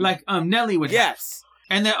 like Nelly would have. Yes.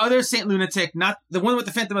 And the other Saint Lunatic, not the one with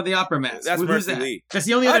the Phantom of the Opera mask. That's Who's Murphy that? Lee. That's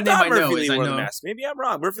the only other name I know. Murphy Lee wore the know. mask. Maybe I'm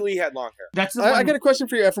wrong. Murphy Lee had long hair. That's the one. I got a question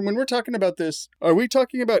for you, Ephraim. When we're talking about this, are we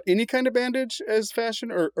talking about any kind of bandage as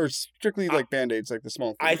fashion or strictly like Band-Aids, like the small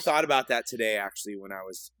things? I thought about that today, actually, when I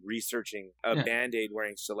was researching a Band-Aid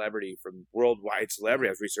wearing celebrity from worldwide celebrity.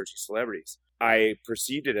 I was researching celebrities. I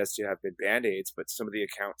perceived it as to have been Band-Aids, but some of the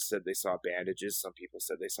accounts said they saw bandages. Some people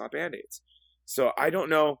said they saw Band-Aids. So I don't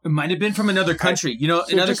know. It might have been from another country. You know,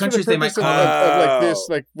 So in other just for the countries they might purpose call of like this,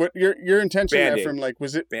 like what your intention, Band-Aid. Ephraim, like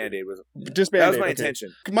was it Band-Aid was just that Band-Aid? was my okay.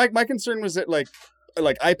 intention. My concern was that like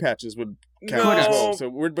eye patches would count No, as well. So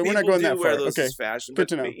we're not going that wear far. those Okay, as fashion, good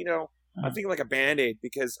but, to know. You know, I'm thinking like a Band-Aid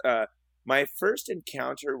because my first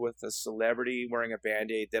encounter with a celebrity wearing a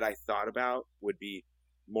Band-Aid that I thought about would be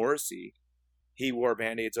Morrissey. He wore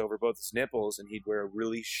Band-Aids over both his nipples, and he'd wear a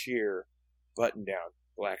really sheer button-down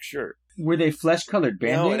black shirt. Were they flesh-colored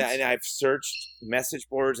Band-Aids? No, and I've searched message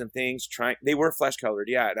boards and things. They were flesh-colored,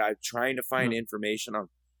 yeah. And I'm trying to find information on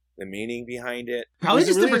the meaning behind it. Probably Was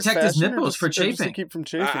it just to really as protect his fashion or nipples just- for or just to chafing. keep from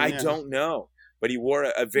chafing. I yeah. don't know. But he wore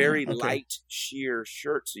a very Okay. light sheer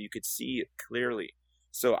shirt so you could see it clearly.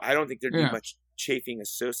 So I don't think there'd be much chafing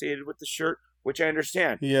associated with the shirt, which I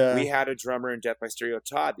understand. Yeah. We had a drummer in Death by Stereo,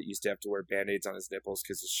 Todd, that used to have to wear Band-Aids on his nipples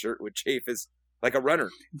because his shirt would chafe as like a runner.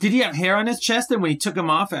 Did he have hair on his chest, and when he took them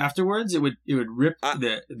off afterwards, it would rip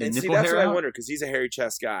the And nipple see, that's hair what I out? wonder because he's a hairy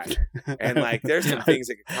chest guy. And like there's some things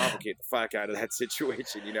that could complicate the fuck out of that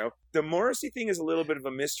situation, you know? The Morrissey thing is a little bit of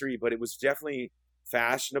a mystery, but it was definitely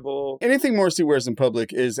fashionable. Anything Morrissey wears in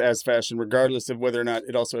public is as fashion, regardless of whether or not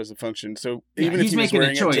it also has a function. So Yeah, even if he's he was making a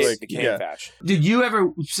wearing choice. it, to, It like, became fashion. Did you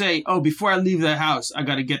ever say, "Oh, before I leave the house, I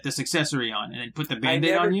got to get this accessory on," and then put the I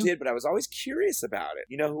Band-Aid never on you? did, but I was always curious about it.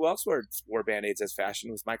 You know who else wore Band-Aids as fashion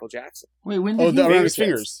was Michael Jackson. Wait, when did he? around his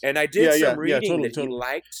fingers. And I did some reading totally, that totally. he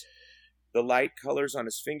liked the light colors on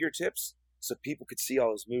his fingertips so people could see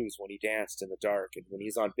all his moves when he danced in the dark and when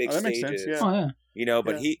he's on big that makes stages. sense, yeah. Oh yeah, You know,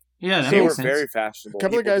 but yeah, that they were makes sense. very fashionable. A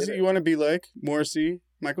couple of People guys did that it. you want to be like: Morrissey,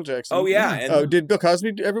 Michael Jackson. Oh, yeah, and- did Bill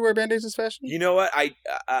Cosby ever wear Band-Aids as fashion? You know what? I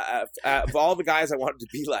of all the guys I wanted to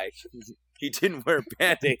be like, he didn't wear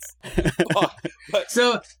Band-Aids. But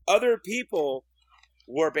So, other people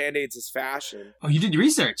wore Band-Aids as fashion. you did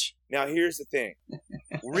research. Now, here's the thing.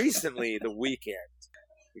 Recently, the weekend,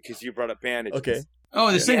 because you brought up bandages. Okay.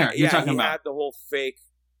 Oh, the singer you're talking he about. had the whole fake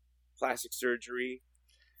plastic surgery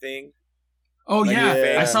thing. Oh Like, yeah,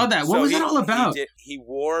 yeah. I saw that. What So was he- that all about? He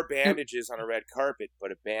wore bandages on a red carpet,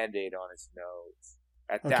 but a Band-Aid on his nose.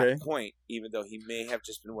 At that Okay. point, even though he may have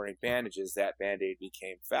just been wearing bandages, that Band-Aid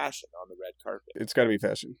became fashion on the red carpet. It's got to be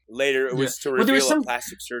fashion. Later, it was to Well, there reveal was some- a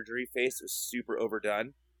plastic surgery face. It was super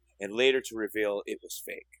overdone. And later to reveal it was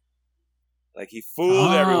fake. Like, he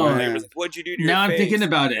fooled Oh. everyone. Man. It was, what'd you do to your Now I'm face? thinking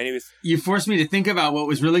about And it. he was, You forced me to think about what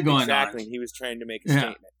was really going exactly. on. And he was trying to make a Yeah.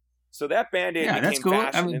 statement. So that Band-Aid Yeah, that's became cool.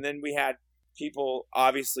 I fashion. mean- And then we had people,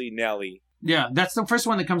 obviously Nelly. Yeah, that's the first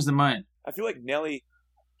one that comes to mind. I feel like Nelly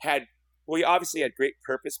he obviously had great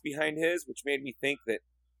purpose behind his, which made me think that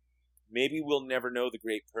maybe we'll never know the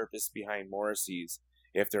great purpose behind Morrissey's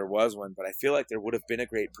if there was one. But I feel like there would have been a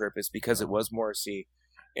great purpose because it was Morrissey.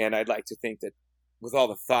 And I'd like to think that with all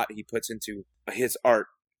the thought he puts into his art,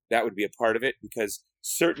 that would be a part of it because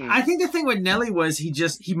certain... I think the thing with Nelly was he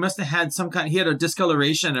must have had he had a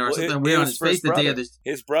discoloration or Well, something it weird on was his for face his that day brother. of this.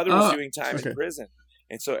 His brother was Oh, doing time okay. in prison.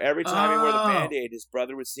 And so every time he wore the Oh. Band-Aid, his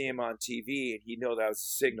brother would see him on TV, and he'd know that was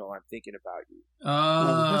a signal, I'm thinking about you.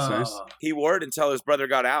 that's nice. He wore it until his brother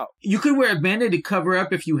got out. You could wear a Band-Aid to cover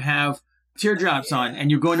up if you have teardrops on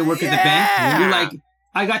and you're going to work at the bank. Yeah. You're like,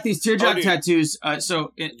 I got these teardrop dude. tattoos.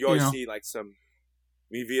 You always see like some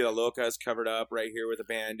Mi Vida Loca is covered up right here with a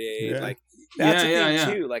Band-Aid. Yeah. Like that's Yeah, a thing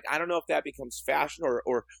yeah. too. Like I don't know if that becomes fashion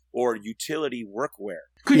or utility workwear.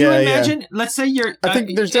 Could you imagine? Let's say you're. I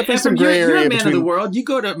think there's definitely some gray area You're a man between... of the world. You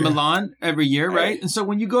go to Milan every year, right? And so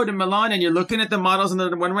when you go to Milan and you're looking at the models and the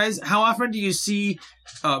runways, how often do you see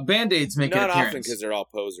Band-Aids make an appearance? Not often, because they're all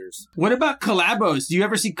posers. What about collabos? Do you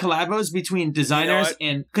ever see collabos between designers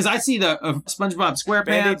and? Because I see the SpongeBob SquarePants.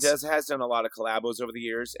 Band-Aid has done a lot of collabos over the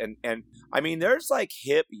years, and I mean, there's like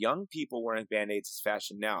hip young people wearing Band-Aids as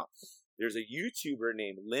fashion now. There's a YouTuber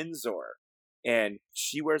named Linzor, and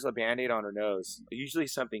she wears a Band-Aid on her nose, usually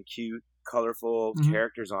something cute, colorful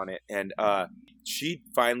characters on it. And she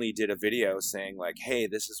finally did a video saying like, hey,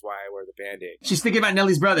 this is why I wear the Band-Aid. She's thinking about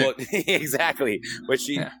Nelly's brother. Well, exactly. But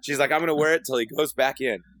she's like, I'm going to wear it till he goes back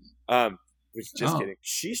in. Just kidding.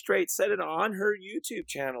 She straight said it on her YouTube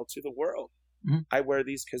channel to the world. I wear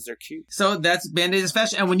these because they're cute. So that's Band-Aid's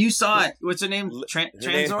fashion. And when you saw it, what's her name?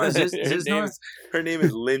 Transor? Her name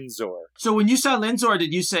is Linzor. So when you saw Linzor,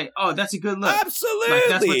 did you say, oh, that's a good look? Absolutely. Like,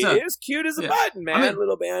 that's what's up. It's cute as a button, man. I mean,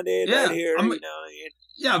 little Band-Aid right here.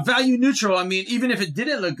 Yeah, value neutral. I mean, even if it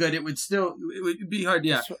didn't look good, it would be hard.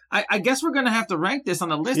 Yeah. I guess we're going to have to rank this on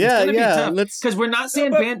the list. Yeah, it's going to be tough. Because we're not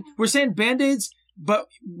saying we're saying Band-Aids, but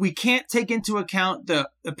we can't take into account the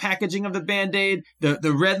packaging of the Band-Aid,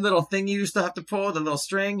 the red little thing you used to have to pull, the little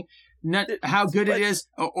string, not how good it is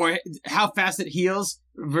or how fast it heals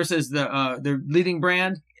versus the leading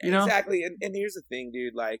brand, you know? Exactly. And here's the thing,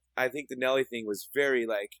 dude. Like, I think the Nelly thing was very,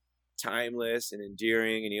 like, timeless and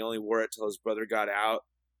endearing, and he only wore it till his brother got out.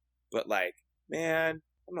 But, like, man,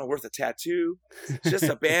 I'm not worth a tattoo. It's just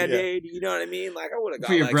a Band-Aid. You know what I mean? Like, I would have got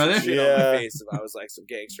like some shit on my face if I was like some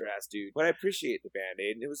gangster ass dude. But I appreciate the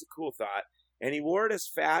Band-Aid, and it was a cool thought. And he wore it as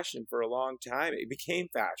fashion for a long time. It became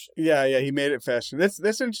fashion. Yeah, he made it fashion. That's an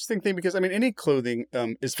interesting thing because I mean, any clothing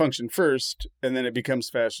is function first, and then it becomes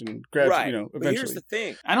fashion gradually. You know, eventually. But here's the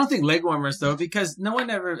thing: I don't think leg warmers though, because no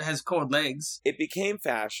one ever has cold legs. It became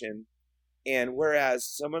fashion, and whereas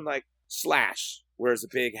someone like Slash wears a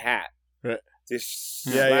big hat, right? This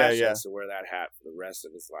Slash has to wear that hat for the rest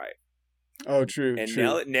of his life. Oh, true. And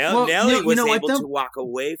true. Nelly was able to walk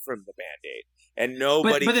away from the Band-Aid. And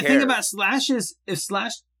nobody But the cared. thing about Slash is, if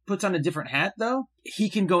Slash puts on a different hat, though, he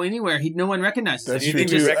can go anywhere. No one recognizes him. That's true,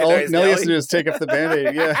 too. All Nelly has to do is take off the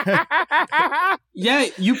Band-Aid, Yeah,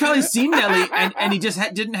 you probably seen Nelly, and he just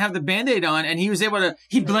didn't have the Band-Aid on, and he was able to,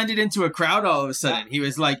 he blended into a crowd all of a sudden. He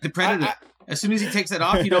was like the Predator. As soon as he takes that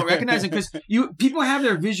off, you don't recognize him because people have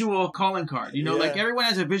their visual calling card. You know, like everyone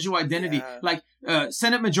has a visual identity. Yeah. Like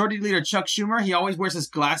Senate Majority Leader Chuck Schumer, he always wears his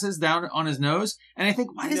glasses down on his nose, and I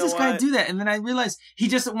think, why does this guy do that? And then I realized he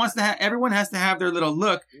just wants to have. Everyone has to have their little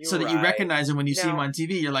look so that you recognize him when you see him on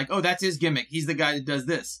TV. You're like, oh, that's his gimmick. He's the guy that does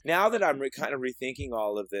this. Now that I'm kind of rethinking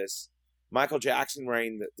all of this, Michael Jackson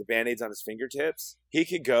wearing the Band-Aids on his fingertips, he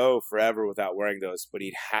could go forever without wearing those, but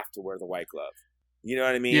he'd have to wear the white glove. You know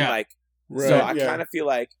what I mean? Yeah. Like. Right, so I kind of feel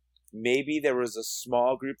like maybe there was a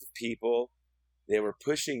small group of people, they were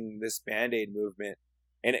pushing this Band-Aid movement,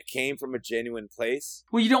 and it came from a genuine place.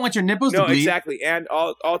 Well, you don't want your nipples to bleed. No, exactly. And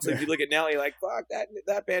also, if you look at Nelly, like, fuck,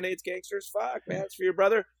 that Band-Aid's gangsters, fuck, man, it's for your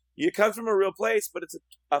brother. You come from a real place, but it's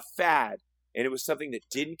a fad, and it was something that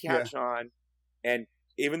didn't catch on. And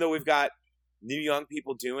even though we've got new young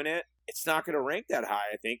people doing it, it's not going to rank that high,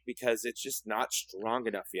 I think, because it's just not strong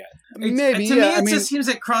enough yet. Maybe, to me, it just seems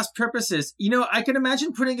like cross purposes. You know, I can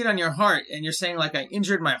imagine putting it on your heart, and you're saying, like, I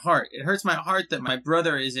injured my heart. It hurts my heart that my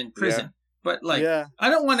brother is in prison. Yeah. But, like, I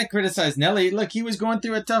don't want to criticize Nelly. Look, he was going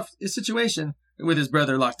through a tough situation with his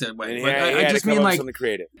brother locked away. But I just mean, like,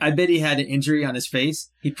 I bet he had an injury on his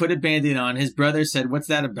face. He put a Band-Aid on. His brother said, what's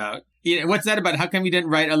that about? What's that about? How come you didn't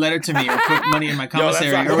write a letter to me or put money in my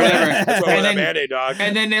commissary or whatever? That's why I'm Band-Aid, dog.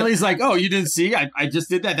 And then Nelly's like, oh, you didn't see? I just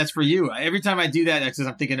did that. That's for you. Every time I do that, that's because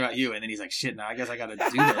I'm thinking about you. And then he's like, shit, now I guess I got to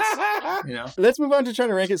do this. You know? Let's move on to trying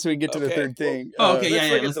to rank it so we can get to the third thing. Oh,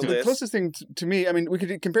 okay, let's do it. The closest thing to me, I mean, we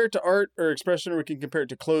could compare it to art or expression, or we can compare it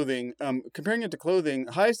to clothing. Comparing it to clothing,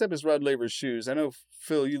 highest up is Rod Laver's shoes. I know,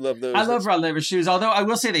 Phil, you love those. I love Rod Laver's shoes, although I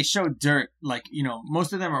will say they show dirt. Like, you know,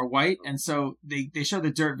 most of them are white, and so they show the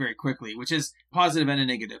dirt very quickly, which is positive and a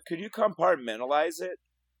negative. Could you compartmentalize it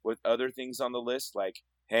with other things on the list, like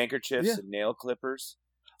handkerchiefs and nail clippers?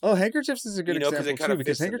 Oh, handkerchiefs is a good example, too,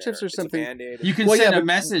 because handkerchiefs are something... You can send a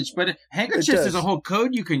message, but handkerchiefs is a whole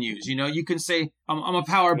code you can use. You know, you can say, I'm a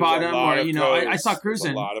power bottom, or, you know, I saw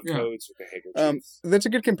cruising. There's a lot of codes with the handkerchiefs. That's a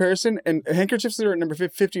good comparison, and handkerchiefs are at number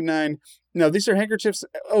 59. No, these are handkerchiefs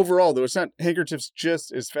overall, though. It's not handkerchiefs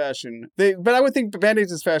just as fashion. But I would think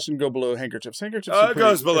Band-Aids as fashion go below handkerchiefs. Handkerchiefs it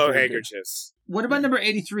goes below handkerchiefs. What about number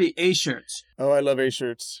 83, A-shirts? Oh, I love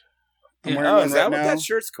A-shirts. Is that what that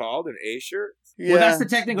shirt's called? An A shirt? Yeah, Well, that's the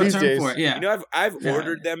technical these term days. for it. Yeah. You know, I've Yeah.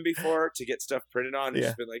 ordered them before to get stuff printed on. And Yeah.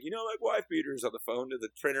 just been like, like wife beaters on the phone to the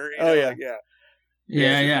printer. Oh, yeah. Like, yeah.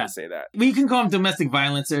 Yeah, you yeah. can Say that. Well, you can call them domestic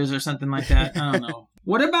violencers or something like that. I don't know.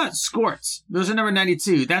 What about skirts? Those are number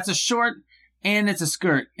 92. That's a short and it's a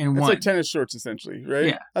skirt in It's one. like tennis shorts, essentially,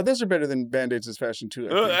 right? Yeah. Those are better than Band-Aids as fashion, too, I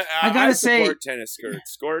think. I gotta say- support tennis skirts.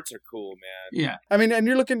 Skirts are cool, man. Yeah. I mean, and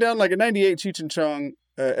you're looking down like a 98 Cheech and Chong.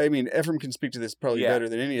 I mean, Ephraim can speak to this probably Yeah. better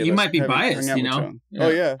than any of us. You might be having biased, hung out you with know? Chong. Yeah. Oh,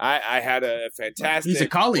 yeah. I had a fantastic He's a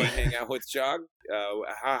colleague. hang out with John.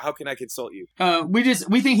 How can I consult you?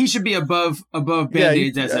 We think he should be above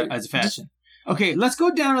Band-Aids as a fashion. Okay, let's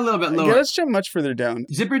go down a little bit Yeah, lower. let's jump much further down.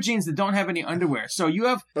 Zipper jeans that don't have any underwear. So you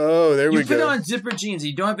have Oh, there we you put go. on zipper jeans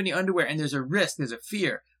and you don't have any underwear, and there's a risk, there's a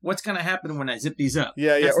fear. What's going to happen when I zip these up?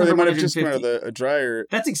 Yeah, That's or they number might have just come out of 150. a dryer.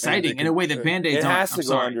 That's exciting in a way that It Band-Aids It aren't. has to I'm go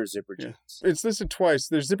sorry. under zipper Yeah. jeans. It's listed twice.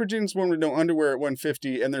 There's zipper jeans, one with no underwear at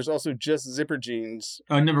 150, and there's also just zipper jeans.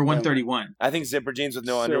 Number 131. I think zipper jeans with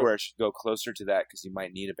no So- underwear should go closer to that because you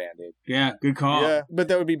might need a Band-Aid. Yeah, good call. Yeah, but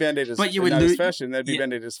that would be Band-Aid as, But you would not lose- as fashion. That'd be yeah.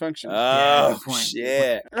 Band-Aid as function. Oh, good point.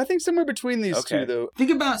 shit. I think somewhere between these Okay. two, though. Think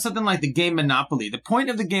about something like the game Monopoly. The point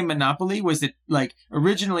of the game Monopoly was that, like,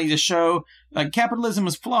 originally to show, like, capitalism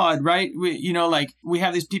was flawed, right? We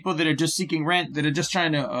have these people that are just seeking rent, that are just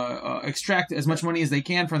trying to extract as much money as they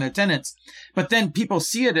can from their tenants. But then people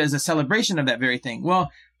see it as a celebration of that very thing. Well,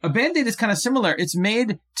 a Band-Aid is kind of similar. It's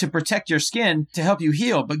made to protect your skin, to help you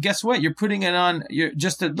heal. But guess what? You're putting it on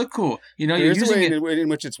just to look cool. You're There's a using way it. in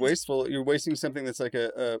which it's wasteful. You're wasting something that's like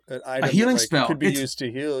an item healing that, spell. could be It's- used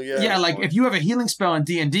to heal. Yeah, Yeah, like if you have a healing spell in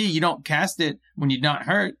D&D, you don't cast it when you're not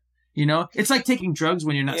hurt. It's like taking drugs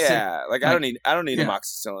when you're not sick. Yeah, like I don't need Yeah.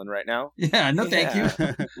 amoxicillin right now. Yeah, no, thank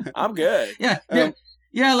you. I'm good. Yeah,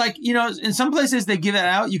 yeah, like in some places they give it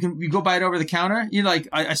out. You go buy it over the counter. You're like,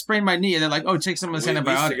 I sprained my knee, and they're like, oh, take some of this We used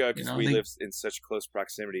antibiotic. to go because we live in such close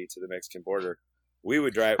proximity to the Mexican border. We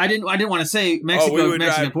would drive. I didn't want to say Mexico, we would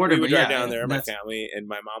Mexican drive, border, we would but drive yeah, down there, my that's- family, and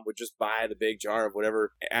my mom would just buy the big jar of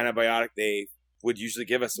whatever antibiotic they would usually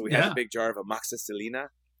give us. So we had Yeah. a big jar of amoxicillina,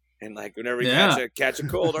 and like whenever you Yeah. catch a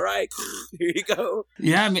cold, all right, here you go.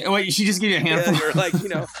 Yeah, I mean, wait, she just give you a handful. Yeah, you're like,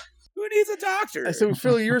 who needs a doctor? So,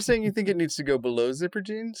 Phil, you were saying you think it needs to go below zipper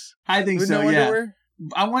jeans? I think With so. no Yeah, underwear?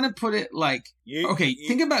 I want to put it like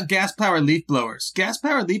think about gas powered leaf blowers. Gas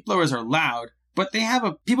powered leaf blowers are loud, but they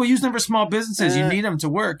have people use them for small businesses. You need them to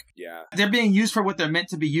work. Yeah. They're being used for what they're meant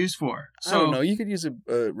to be used for. So I don't know. You could use a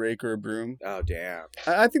rake or a broom. Oh damn.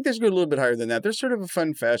 I think they should go a little bit higher than that. They're sort of a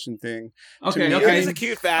fun fashion thing. okay, me, It okay. is a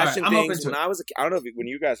cute fashion All right, I'm thing. open to When it. I was, I don't know if when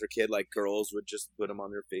you guys were a kid, like girls would just put them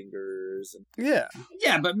on their fingers. And Yeah.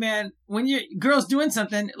 Yeah, but man, when you girls doing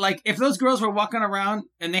something like if those girls were walking around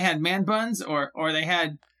and they had man buns or they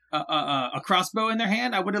had a crossbow in their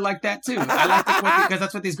hand, I would have liked that too. I liked it because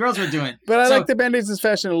that's what these girls were doing. But I So- like the Band-Aids as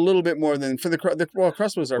fashion a little bit more than for the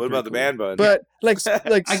crossbows are. what pretty about the cool. man bun? But like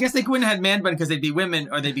I guess they wouldn't have had man bun because they'd be women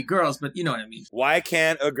or they'd be girls, but you know what I mean. Why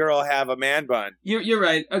can't a girl have a man bun? You're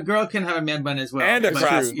right. A girl can have a man bun as well. And a but-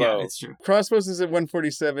 crossbow. Yeah, it's true. crossbows is at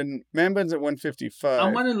 147, man buns at 155.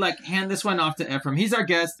 I want to hand this one off to Ephraim. He's our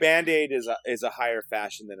guest. Band-Aid is a higher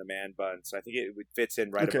fashion than a man bun, so I think it fits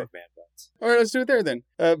in right Okay. above man buns. All right, let's do it there then.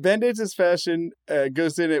 Band-Aids as fashion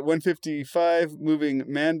goes in at 155, moving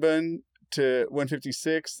man bun to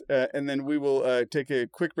 156, and then we will take a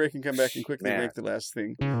quick break and come back and quickly Man. rank the last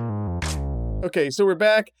thing. Okay, so we're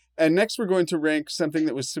back, and next we're going to rank something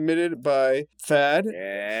that was submitted by Thad,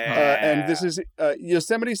 Yeah. and this is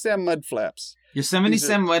Yosemite Sam Mud Flaps. Yosemite These are-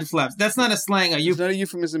 Sam mud flaps. That's not a slang. It's not a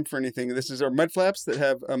euphemism for anything. This is our mud flaps that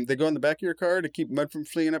have they go on the back of your car to keep mud from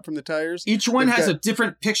fleeing up from the tires. Each one They've has got- a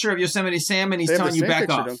different picture of Yosemite Sam, and he's They have telling the you same back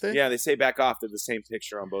picture, off. don't they? Yeah, they say back off. They're the same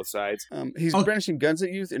picture on both sides. He's Oh. brandishing guns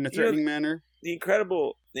at you in a threatening manner. The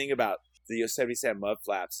incredible thing about the Yosemite Sam mud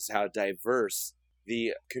flaps is how diverse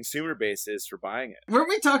the consumer base is for buying it. Weren't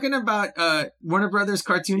we talking about Warner Brothers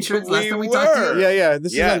cartoon shirts last We time we talked to were. you? Yeah,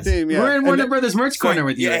 this Yes. is on theme. Yeah. We're in And Warner the- Brothers merch So, corner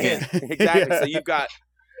with you yeah, again. exactly. Yeah. So you've got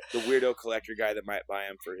the weirdo collector guy that might buy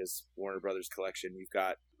them for his Warner Brothers collection. You've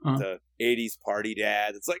got Uh-huh. the 80s party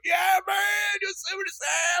dad. It's like, yeah, man, Yosemite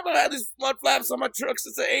Sam. I had these mud flaps on my truck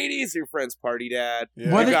since the 80s. Your friend's party dad.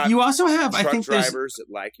 Yeah. Well, You've got you also have, I Truck think there's drivers that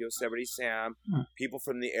like Yosemite Sam. Huh. People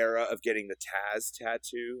from the era of getting the Taz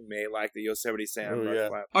tattoo may like the Yosemite Sam Oh, mud yeah.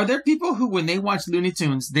 flap. Are there people who, when they watch Looney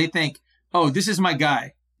Tunes, they think, "Oh, this is my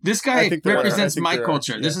guy. This I guy think there are. I represents think my there are.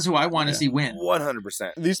 culture. This Yeah. is who I want to Yeah. see win."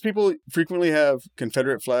 100%. These people frequently have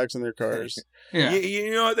Confederate flags on their cars. Yeah. You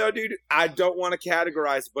know what, though, dude? I don't want to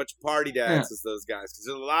categorize a bunch of party dads as those guys because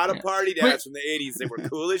there's a lot of Yeah. party But- dads from the 80s that were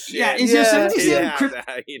cool as shit. Yeah, is Yeah, Yosemite They Sam have crypt-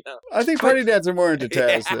 that, you know? I think party dads are more into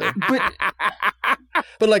Taz, though. But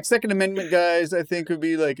But like Second Amendment guys, I think would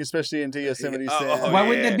be like especially into Yosemite Sam. Why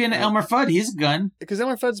wouldn't it be an Elmer Fudd? He's a gun. Because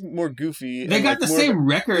Elmer Fudd's more goofy. They and, got like, the more same of a-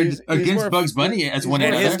 record he's against more- Bugs Bunny as he's one more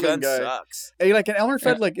And of a his another. gun guy. sucks. Hey, like an Elmer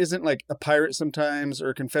Fudd, Yeah. like isn't like a pirate sometimes, or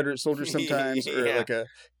a Confederate soldier sometimes, or Yeah. like a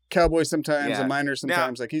cowboy sometimes, Yeah. a miner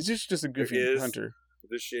sometimes. Like he's just a goofy is- hunter.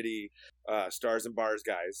 The shitty Stars and Bars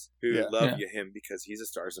guys who Yeah. love him because he's a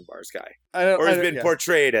Stars and Bars guy, Or or has been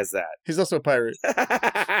portrayed as He's also a pirate.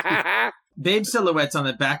 that. Babe silhouettes on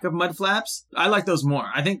the back of mud flaps. I like those more.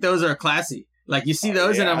 I think those are classy. Like you see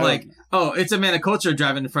those, and yeah. I'm like, oh, it's a man of culture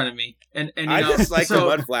driving in front of me. And you I know, just like the so,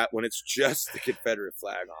 mud flap when it's just the Confederate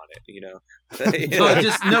flag on it, you know. oh,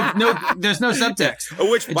 just no, there's no subtext.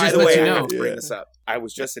 Which, It by just the lets way, you I know. have to bring Yeah. this up. I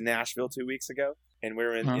was just in Nashville 2 weeks ago, and we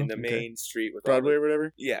were in the okay. main street with all Broadway the- or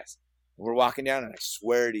whatever. Yes. We're walking down, and I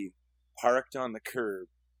swear to you, parked on the curb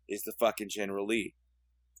is the fucking General Lee.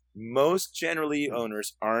 Most General Lee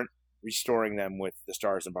owners aren't restoring them with the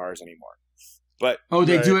Stars and Bars anymore. But Oh,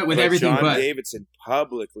 they do Right. it with but everything John but. Davidson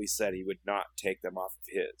publicly said he would not take them off of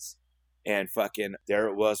his. And fucking there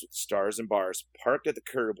it was with Stars and Bars parked at the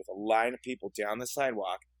curb with a line of people down the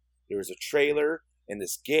sidewalk. There was a trailer and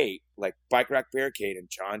this gate, like bike rack barricade, and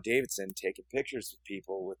John Davidson taking pictures with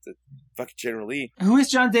people with the fucking General Lee. Who is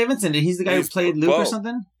John Davidson? He's the guy who He's played Luke or Bo.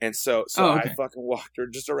 something? And so Oh, okay. I fucking walked her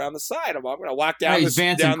just around the side. I'm gonna walk down he's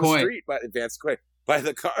Vance down and the Coy. street, but Vance Coy by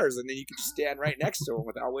the cars, and then you can just stand right next to him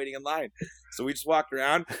without waiting in line. So we just walked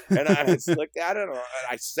around, and I just looked at it, and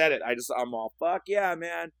I said it. I'm all, fuck yeah,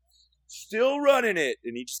 man, still running it.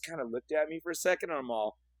 And he just kind of looked at me for a second, and I'm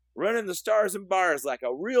all, running the Stars and Bars like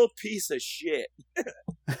a real piece of shit.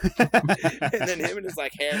 And then him and his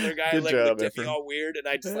like handler guy Good like job, looked at me Efren. all weird, and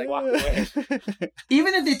I just like walked away.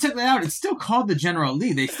 Even if they took that out, it's still called the General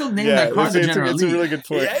Lee. They still named Yeah, that car it's, the it's, a, General it's a Lee. really good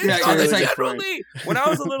point. Yeah, Yeah, it's called it's the like- General Lee. When I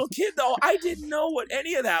was a little kid, though, I didn't know what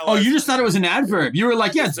any of that Oh, was. you just thought it was an adverb. You were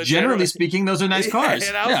like, yes, It's a generally General- speaking, those are nice cars.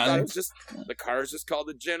 And I was, Yeah, thought it was just the car's just called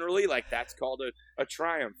a General Lee, like that's called a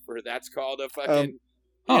Triumph, or that's called a fucking.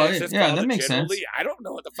 Oh, it's just yeah, called that a makes General sense. Lee. I don't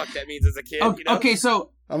know what the fuck that means as a kid. Oh, You know? okay,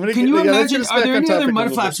 so I'm gonna can get, you yeah, let's imagine? get us Are back there on any other topic a mud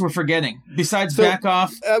little flaps bit. we're forgetting besides So, back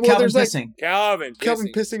off, well, Calvin there's, like, pissing? Calvin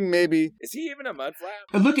Pissing, maybe. Is he even a mud flap?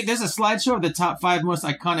 But look, there's a slideshow of the top 5 most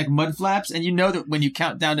iconic mud flaps, and you know that when you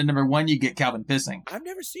count down to number 1, you get Calvin pissing. I've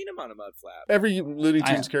never seen him on a mud flap. Every Looney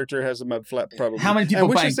I- Tunes character has a mud flap, probably. How many And people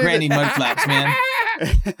we should find say granny mud flaps, man?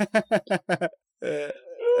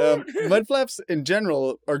 Mud flaps in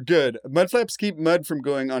general are good. Mud flaps keep mud from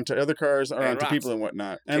going onto other cars or And onto rocks. people and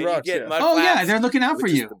whatnot. And Can you rocks, get yeah. mud Oh yeah, flaps, they're looking out for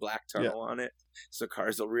which is you. the black tunnel on it, so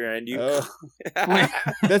cars will rear end you. Oh. Wait.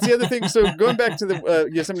 That's the other thing. So going back to the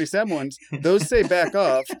Yosemite Sam ones, those say back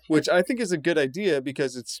off, which I think is a good idea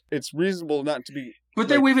because it's reasonable not to be. But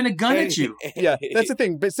they're like- waving a gun at you. Yeah, that's the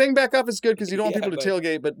thing. But saying back off is good because you don't want Yeah, people to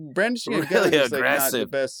tailgate. But brandishing a gun Really is like not the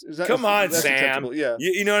aggressive. best. Is not- Come on, that's Sam. acceptable, Yeah.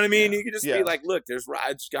 You know what I mean? You can just Yeah. be like, look, there's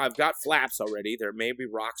rods. I've got flaps already. There may be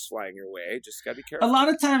rocks flying your way. Just gotta be careful. A lot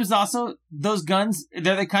of times, also, those guns,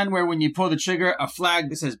 they're the kind where when you pull the trigger, a flag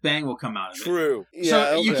that says bang will come out of it. True.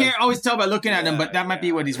 So you okay. can't always tell by looking at him, but that might be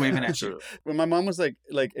Yeah, what he's waving at True. you. When my mom was like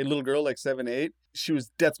a little girl, like 7, 8, she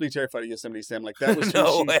was deathly terrified of Yosemite Sam. Like that was who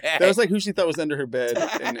No she, way. that was like who she thought was under her bed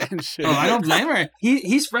and shit. Oh, I don't blame her.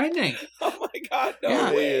 He's frightening. Oh my God, no Yeah.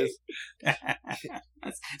 He way. is.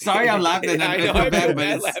 Sorry, I'm laughing. I I know, feel I'm bad, but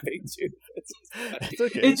bad it's, laughing too. It's funny. It's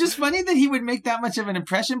okay. it's just funny that he would make that much of an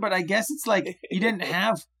impression. But I guess it's like you didn't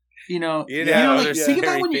have, You didn't you have know, other like, think about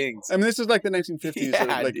scary when you. things. I mean, this was like the 1950s Yeah,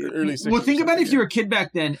 or like dude. early 60s. Well, think or about if something, you were a kid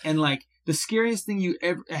back then, and like the scariest thing you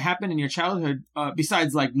ever happened in your childhood,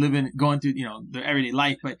 besides like going through, the everyday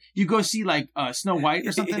life, but you go see like Snow White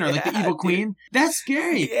or something, or like the Yeah, Evil dude. Queen. That's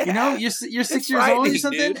scary. Yeah. You're 6 It's years old or frightening,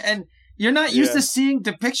 something, dude. and you're not used Yeah. to seeing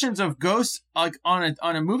depictions of ghosts like on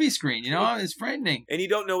a movie screen. It's frightening. And you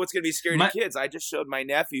don't know what's going to be scary My- to kids. I just showed my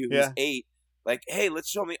nephew, who's Yeah. 8, like, hey, let's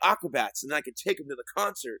show him the Aquabats, and then I can take him to the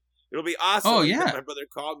concert. It'll be awesome. Oh, And yeah. my brother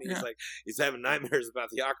called me. Yeah. He's like, he's having nightmares about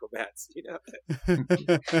the Aquabats.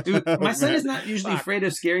 Dude, my son is Man. not usually Fuck. afraid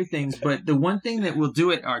of scary things, but the one thing that will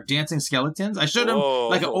do it are dancing skeletons. I showed him Whoa.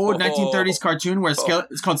 like an old 1930s cartoon where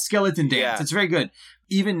it's called Skeleton Dance. Yeah. It's very good.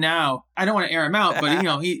 Even now, I don't want to air him out, but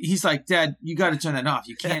he's like, Dad, you got to turn that off.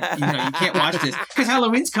 You can't, you can't watch this because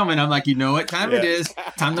Halloween's coming. I'm like, you know what time it Yeah. is?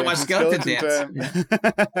 Time to watch Skeleton Dance. Yeah.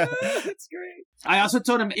 That's great. I also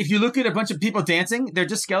told him if you look at a bunch of people dancing, they're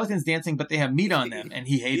just skeletons dancing, but they have meat on them, and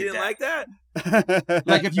he You hated didn't that. like that?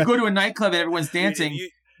 Like if you go to a nightclub and everyone's dancing.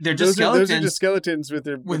 they're just Those skeletons. are just skeletons with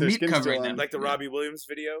their meat skin covering still them. on. Like the Robbie Williams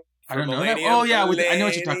video. I don't for know that. Millennium. Oh, yeah, I know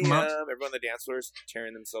what you're talking about. Millennium. Everyone on the dance floor is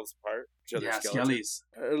tearing themselves apart. Each other's Yeah, skeletons.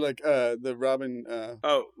 skellies. Or like the Robin.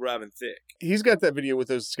 Oh, Robin Thicke. He's got that video with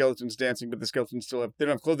those skeletons dancing, but the skeletons still have. They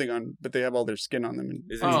don't have clothing on, but they have all their skin on them. And,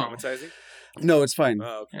 Is it Oh. traumatizing? no, it's fine.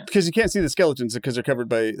 Oh, okay. Because you can't see the skeletons because they're covered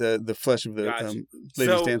by the flesh of the Gotcha.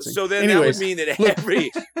 ladies dancing. So then Anyways, that would mean that look.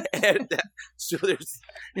 every so there's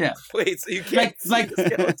Yeah. Wait, so you can't Like- see the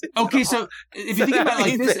skeleton? Okay, so if you So think that about it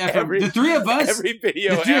like means this, that Ephraim, the three of us, every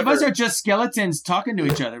video the three of us ever. are just skeletons talking to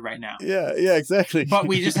each other right now. yeah, exactly. But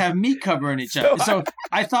we just have meat covering each So other. So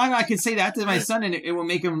I thought I could say that to my son, and it will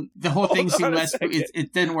make him the whole thing Hold seem on a less. second.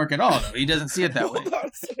 It didn't work at all. Though. He doesn't see it that way. Hold on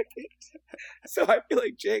a second. So I feel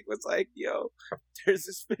like Jake was like, "Yo, there's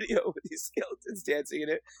this video with these skeletons dancing in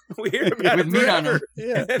it. We hear about With it meat on forever." them.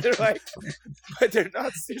 yeah, And then they're like, "But they're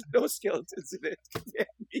not. There's no skeletons in it."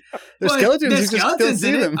 there's Well, skeletons. There's You just don't skeletons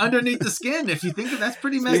see in them. it underneath the skin. If you think that's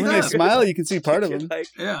pretty messed When they up. smile, you can see part of You them. could, like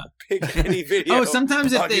Yeah. pick any video. Oh,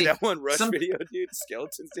 sometimes if Oh, dude, they. that one Rush some- video, dude,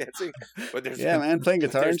 skeletons dancing. But there's Yeah, man, playing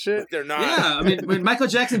guitar and shit. but they're not. Yeah, I mean, when Michael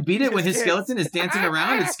Jackson beat it, when his Yes. skeleton is dancing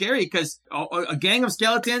around, it's scary because a gang of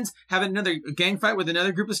skeletons having another gang fight with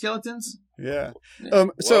another group of skeletons. Yeah.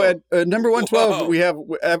 So Whoa. at number 112, Whoa. we have,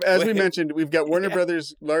 as we Wait. mentioned, we've got Warner Yeah.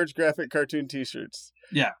 Brothers large graphic cartoon T-shirts.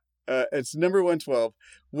 Yeah. It's number 112.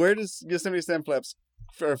 Where does Yosemite Sam Flaps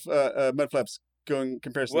or Mud Flaps go in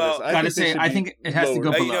comparison Well, to this? Gotta think they say, should I be think it has to lower.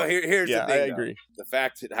 go You below. know, here's Yeah, the thing. I though. agree. The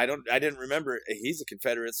fact that I didn't remember he's a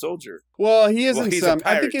Confederate soldier. Well, he is Well, in he's some. a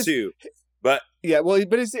pirate I think his, too. But yeah. Well,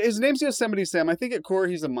 but his name's Yosemite Sam. I think at core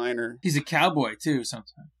he's a miner. He's a cowboy too.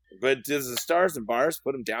 Sometimes. does the Stars and Bars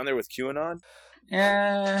put him down there with QAnon?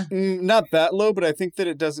 Yeah. Not that low, but I think that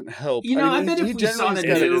it doesn't help. You know, I mean, bet if we generally saw has the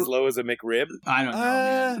Is got it new- as low as a McRib? I don't know.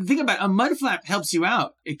 Man. Think about it. A mud flap helps you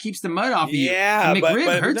out. It keeps the mud off of you. Yeah, A McRib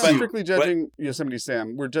but hurts We're you. not strictly judging Yosemite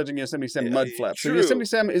Sam. We're judging Yosemite Sam Mud Flaps. So True. Yosemite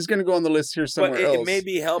Sam is going to go on the list here But somewhere it else. may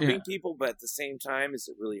be helping Yeah. people, but at the same time, is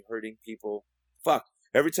it really hurting people? Fuck.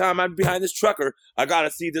 Every time I'm behind this trucker, I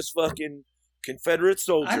gotta see this fucking Confederate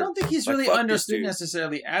soldier. I don't think he's Like, really fuck this understood dude.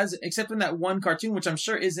 necessarily as, except in that one cartoon, which I'm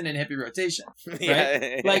sure isn't in heavy rotation.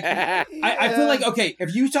 Yeah. Like, I feel like, okay,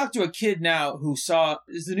 if you talk to a kid now who saw,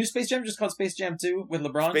 is the new Space Jam just called Space Jam 2 with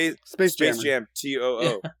LeBron? Space Oh, Jam. Space Jam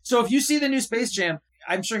TOO. So if you see the new Space Jam,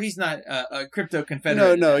 I'm sure he's not a crypto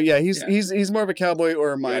Confederate. No, yeah, he's Yeah. he's more of a cowboy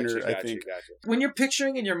or a miner, Gotcha, I think. Gotcha. When you're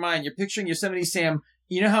picturing in your mind, you're picturing Yosemite Sam.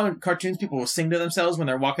 You know how in cartoons people will sing to themselves when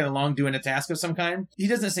they're walking along doing a task of some kind? He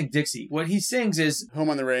doesn't sing Dixie. What he sings is, Home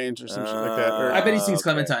on the Range or some shit like that. Or, I bet he sings okay.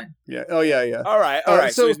 Clementine. yeah. Oh yeah, yeah. All right, all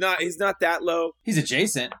right. So so- he's not that low. He's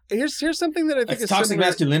adjacent. Here's something that I think It's is toxic similar.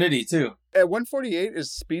 masculinity, too. At 148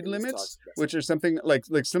 is speed It is limits, toxic which are something like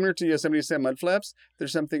similar to Yosemite Sam Mud Flaps.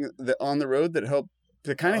 There's something that on the road that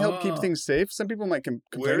kind of help keep Oh. things safe. Some people might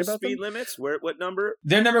complain Where's about speed them. limits? What number?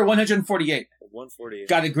 They're number 148. 148.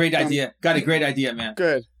 Got a great idea. Got a great idea, man.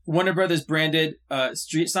 Good. Warner Brothers branded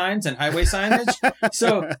street signs and highway signage.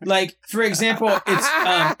 So, like, for example,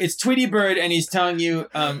 it's Tweety Bird, and he's telling you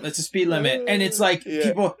it's a speed limit, and it's like Yeah.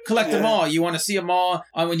 people collect them Yeah. all. You want to see them all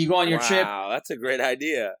when you go on your trip. Wow, that's a great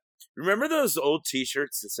idea. Remember those old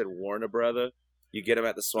T-shirts that said Warner Brother? You get them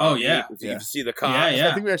at the swamp. Oh, yeah. meet. You Yeah. see the cop. Yeah, I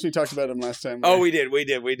yeah. think we actually talked about them last time. Oh, we did.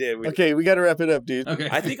 Okay, we got to wrap it up, dude. Okay.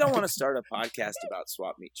 I think I want to start a podcast about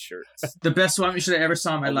swap meet shirts. The best swap meet shirt I ever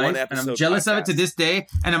saw in my A life, and I'm one-episode jealous of it to podcast. this day,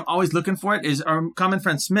 and I'm always looking for it, is our common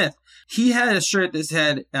friend Smith. He had a shirt that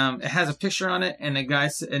said, it has a picture on it, and a guy,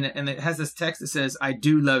 and it has this text that says, "I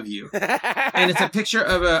do love you." And it's a picture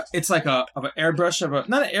of it's like of an airbrush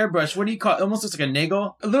not an airbrush, what do you call it? Almost looks like a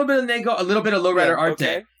Nago. A little bit of Nago, a little bit of Lowrider Yeah, Art okay.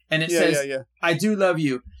 Deck. And it Yeah, says, yeah. "I do love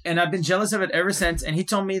you," and I've been jealous of it ever since. And he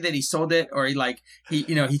told me that he sold it, or he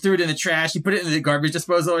threw it in the trash, he put it in the garbage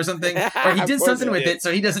disposal or something, or he Of did course something he with did. it,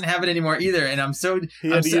 so he doesn't have it anymore either. And I'm so He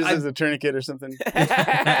had to use it as a tourniquet or something.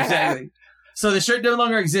 exactly. So the shirt no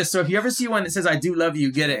longer exists. So if you ever see one that says "I do love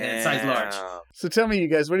you," get it, and it's size large. Wow. So tell me, you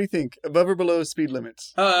guys, what do you think? Above or below speed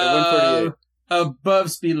limits? At 148.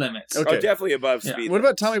 Above speed limits. Okay. Oh, definitely above Yeah. speed. What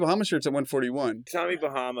about Tommy Bahama shirts at 141? Tommy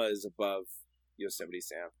Bahama is above Yosemite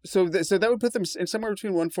Sam. So that would put them in somewhere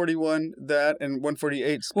between 141 and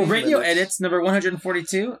 148. Well, speed radio limits. edits number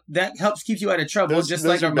 142. That helps keep you out of trouble, Those- just those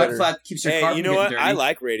like are our mud better. flap keeps your Hey, car you from know what? getting dirty. I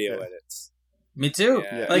like radio Yeah. edits. Me too.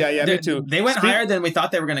 Yeah. Like, Yeah, me too. They went higher than we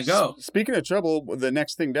thought they were going to go. Speaking of trouble, the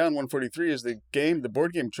next thing down, 143, is the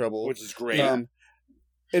board game Trouble. Which is great.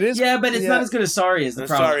 It is. Yeah, but it's not as good as Sorry is the No,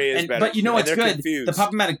 problem. Sorry is better. But you know And what's they're good? confused. The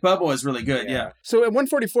Pop-O-Matic Bubble is really good. Yeah. So at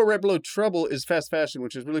 144, right below Trouble, is Fast Fashion,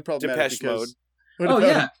 which is really problematic. Depeche Mode. What Oh about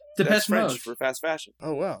yeah, it? That's Depeche French Mode. for fast fashion.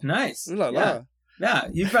 Oh wow. Nice. Ooh la la. Yeah. Yeah,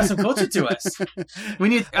 you brought some culture to us.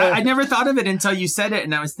 I never thought of it until you said it,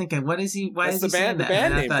 and I was thinking, what is he? Why That's is he saying the that? band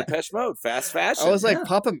And I name, thought, Depeche Mode, Fast Fashion. I was like,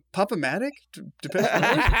 Pop-O-Matic?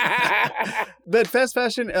 But fast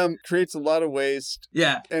fashion creates a lot of waste.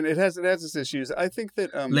 yeah. And it has its issues. I think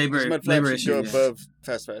that Labor mud flaps should go issues, yeah. above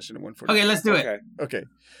fast fashion at 144. Okay, let's do it. Okay. Okay.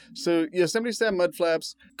 So Yosemite Sam mud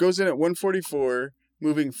flaps goes in at 144,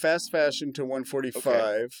 moving fast fashion to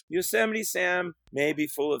 145. Yosemite Sam may be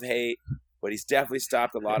full of hate, but he's definitely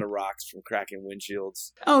stopped a lot of rocks from cracking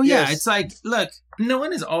windshields. Oh yeah, Yes. it's like, look, no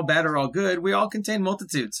one is all bad or all good. We all contain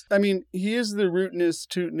multitudes. I mean, he is the rootnest,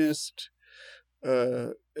 tootinest,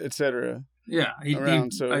 etc. Yeah,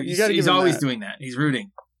 Around, so you gotta give he's him always that. doing that. He's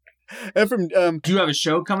rooting. Ephraim, Do you have a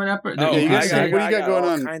show coming up? Or, Oh, you I got- got, what do you I got got going all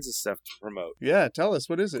on? kinds of stuff to promote. yeah, tell us,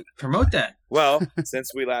 what is it? promote that. Well,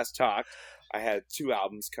 since we last talked, I had 2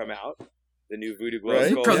 albums come out. The new Voodoo Glow Right.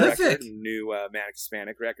 Skulls Prolific. record, and new Manic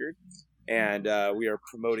Hispanic record. And we are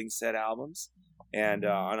promoting said albums. And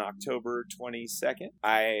on October 22nd,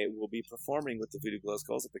 I will be performing with the Voodoo Glow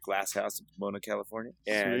Skulls at the Glass House in Pomona, California.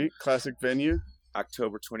 And Sweet, classic venue.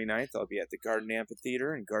 October 29th, I'll be at the Garden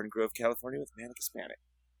Amphitheater in Garden Grove, California with Manic Hispanic.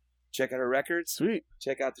 Check out our records. Sweet.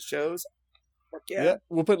 Check out the shows. Fuck Yeah.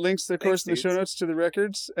 We'll put links, of course, in the Thanks, show dudes. notes to the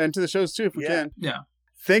records and to the shows too, if we Yeah. can. Yeah.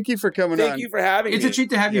 Thank you for coming on. Thank you for having It's me. a treat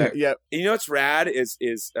to have you Yeah, here. yeah. And you know what's rad is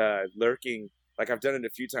lurking. Like I've done it a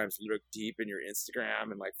few times. Look deep in your Instagram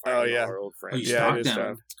and like find Oh, all yeah. our old friends. Oh, you Yeah, stalk it is them.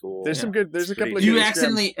 stuff. It's cool. There's some good. There's a It's pretty couple of good. Do you good Instagram-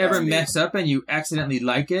 accidentally ever That's me. mess up and you accidentally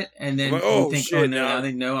like it, and then Like, oh, you think, shit, oh no, now- now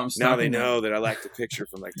they know I'm Now stalking they them. know that I liked the picture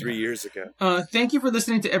from like 3 years ago. Thank you for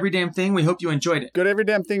listening to Every Damn Thing. We hope you enjoyed it. Go to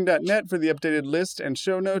everydamnthing.net for the updated list and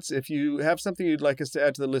show notes. If you have something you'd like us to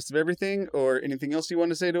add to the list of everything, or anything else you want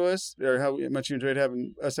to say to us, or how much you enjoyed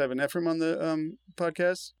having Ephraim on the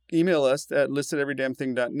podcast, email us at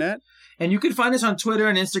list@everydamnthing.net. And you can find us on Twitter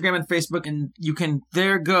and Instagram and Facebook, and you can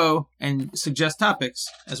there go and suggest topics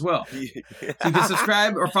as well. You can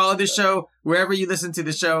subscribe or follow the show wherever you listen to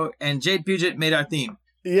the show. And Jade Puget made our theme.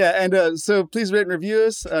 Yeah, and so please rate and review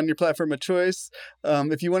us on your platform of choice.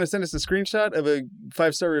 If you want to send us a screenshot of a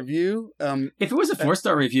 5-star review, If it was a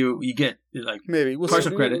 4-star review, you get like maybe we'll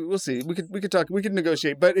partial see. credit. We'll see. We could talk. We could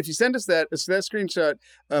negotiate. But if you send us that screenshot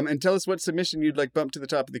and tell us what submission you'd like bumped to the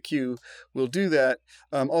top of the queue, we'll do that.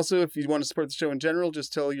 Also, if you want to support the show in general,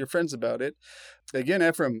 just tell your friends about it. Again,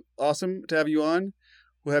 Ephraim, awesome to have you on.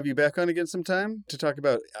 We'll have you back on again sometime to talk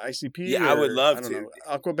about ICP. Yeah, I would love I don't to. know,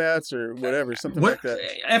 Aquabats or whatever, something what, like that.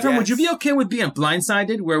 Ephraim, would you be Yes. okay with being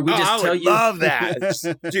blindsided, where we just I tell would you? love that.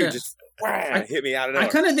 Dude, just hit me out of I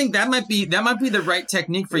nowhere. kind of think that might be the right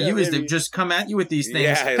technique for Yeah, you, is to maybe. just come at you with these things.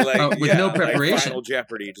 Yeah, like, with no like preparation. Final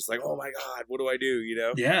Jeopardy, just like, oh my god, what do I do? You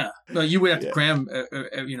know? Yeah. No, you would have to Yeah. cram,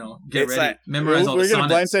 get It's ready, like- memorize all We're the going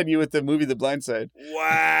to sonnets. blindside you with the movie The Blind Side.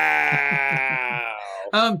 Wow.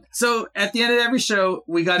 So at the end of every show,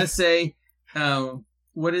 we got to say,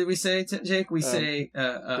 what did we say, Jake? We say,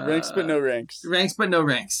 Ranks but no ranks. ranks, but no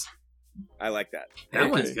ranks. I like that. That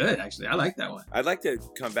Okay. one's good, actually. I like that one. I'd like to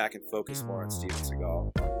come back and focus more on Steven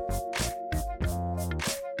Seagal.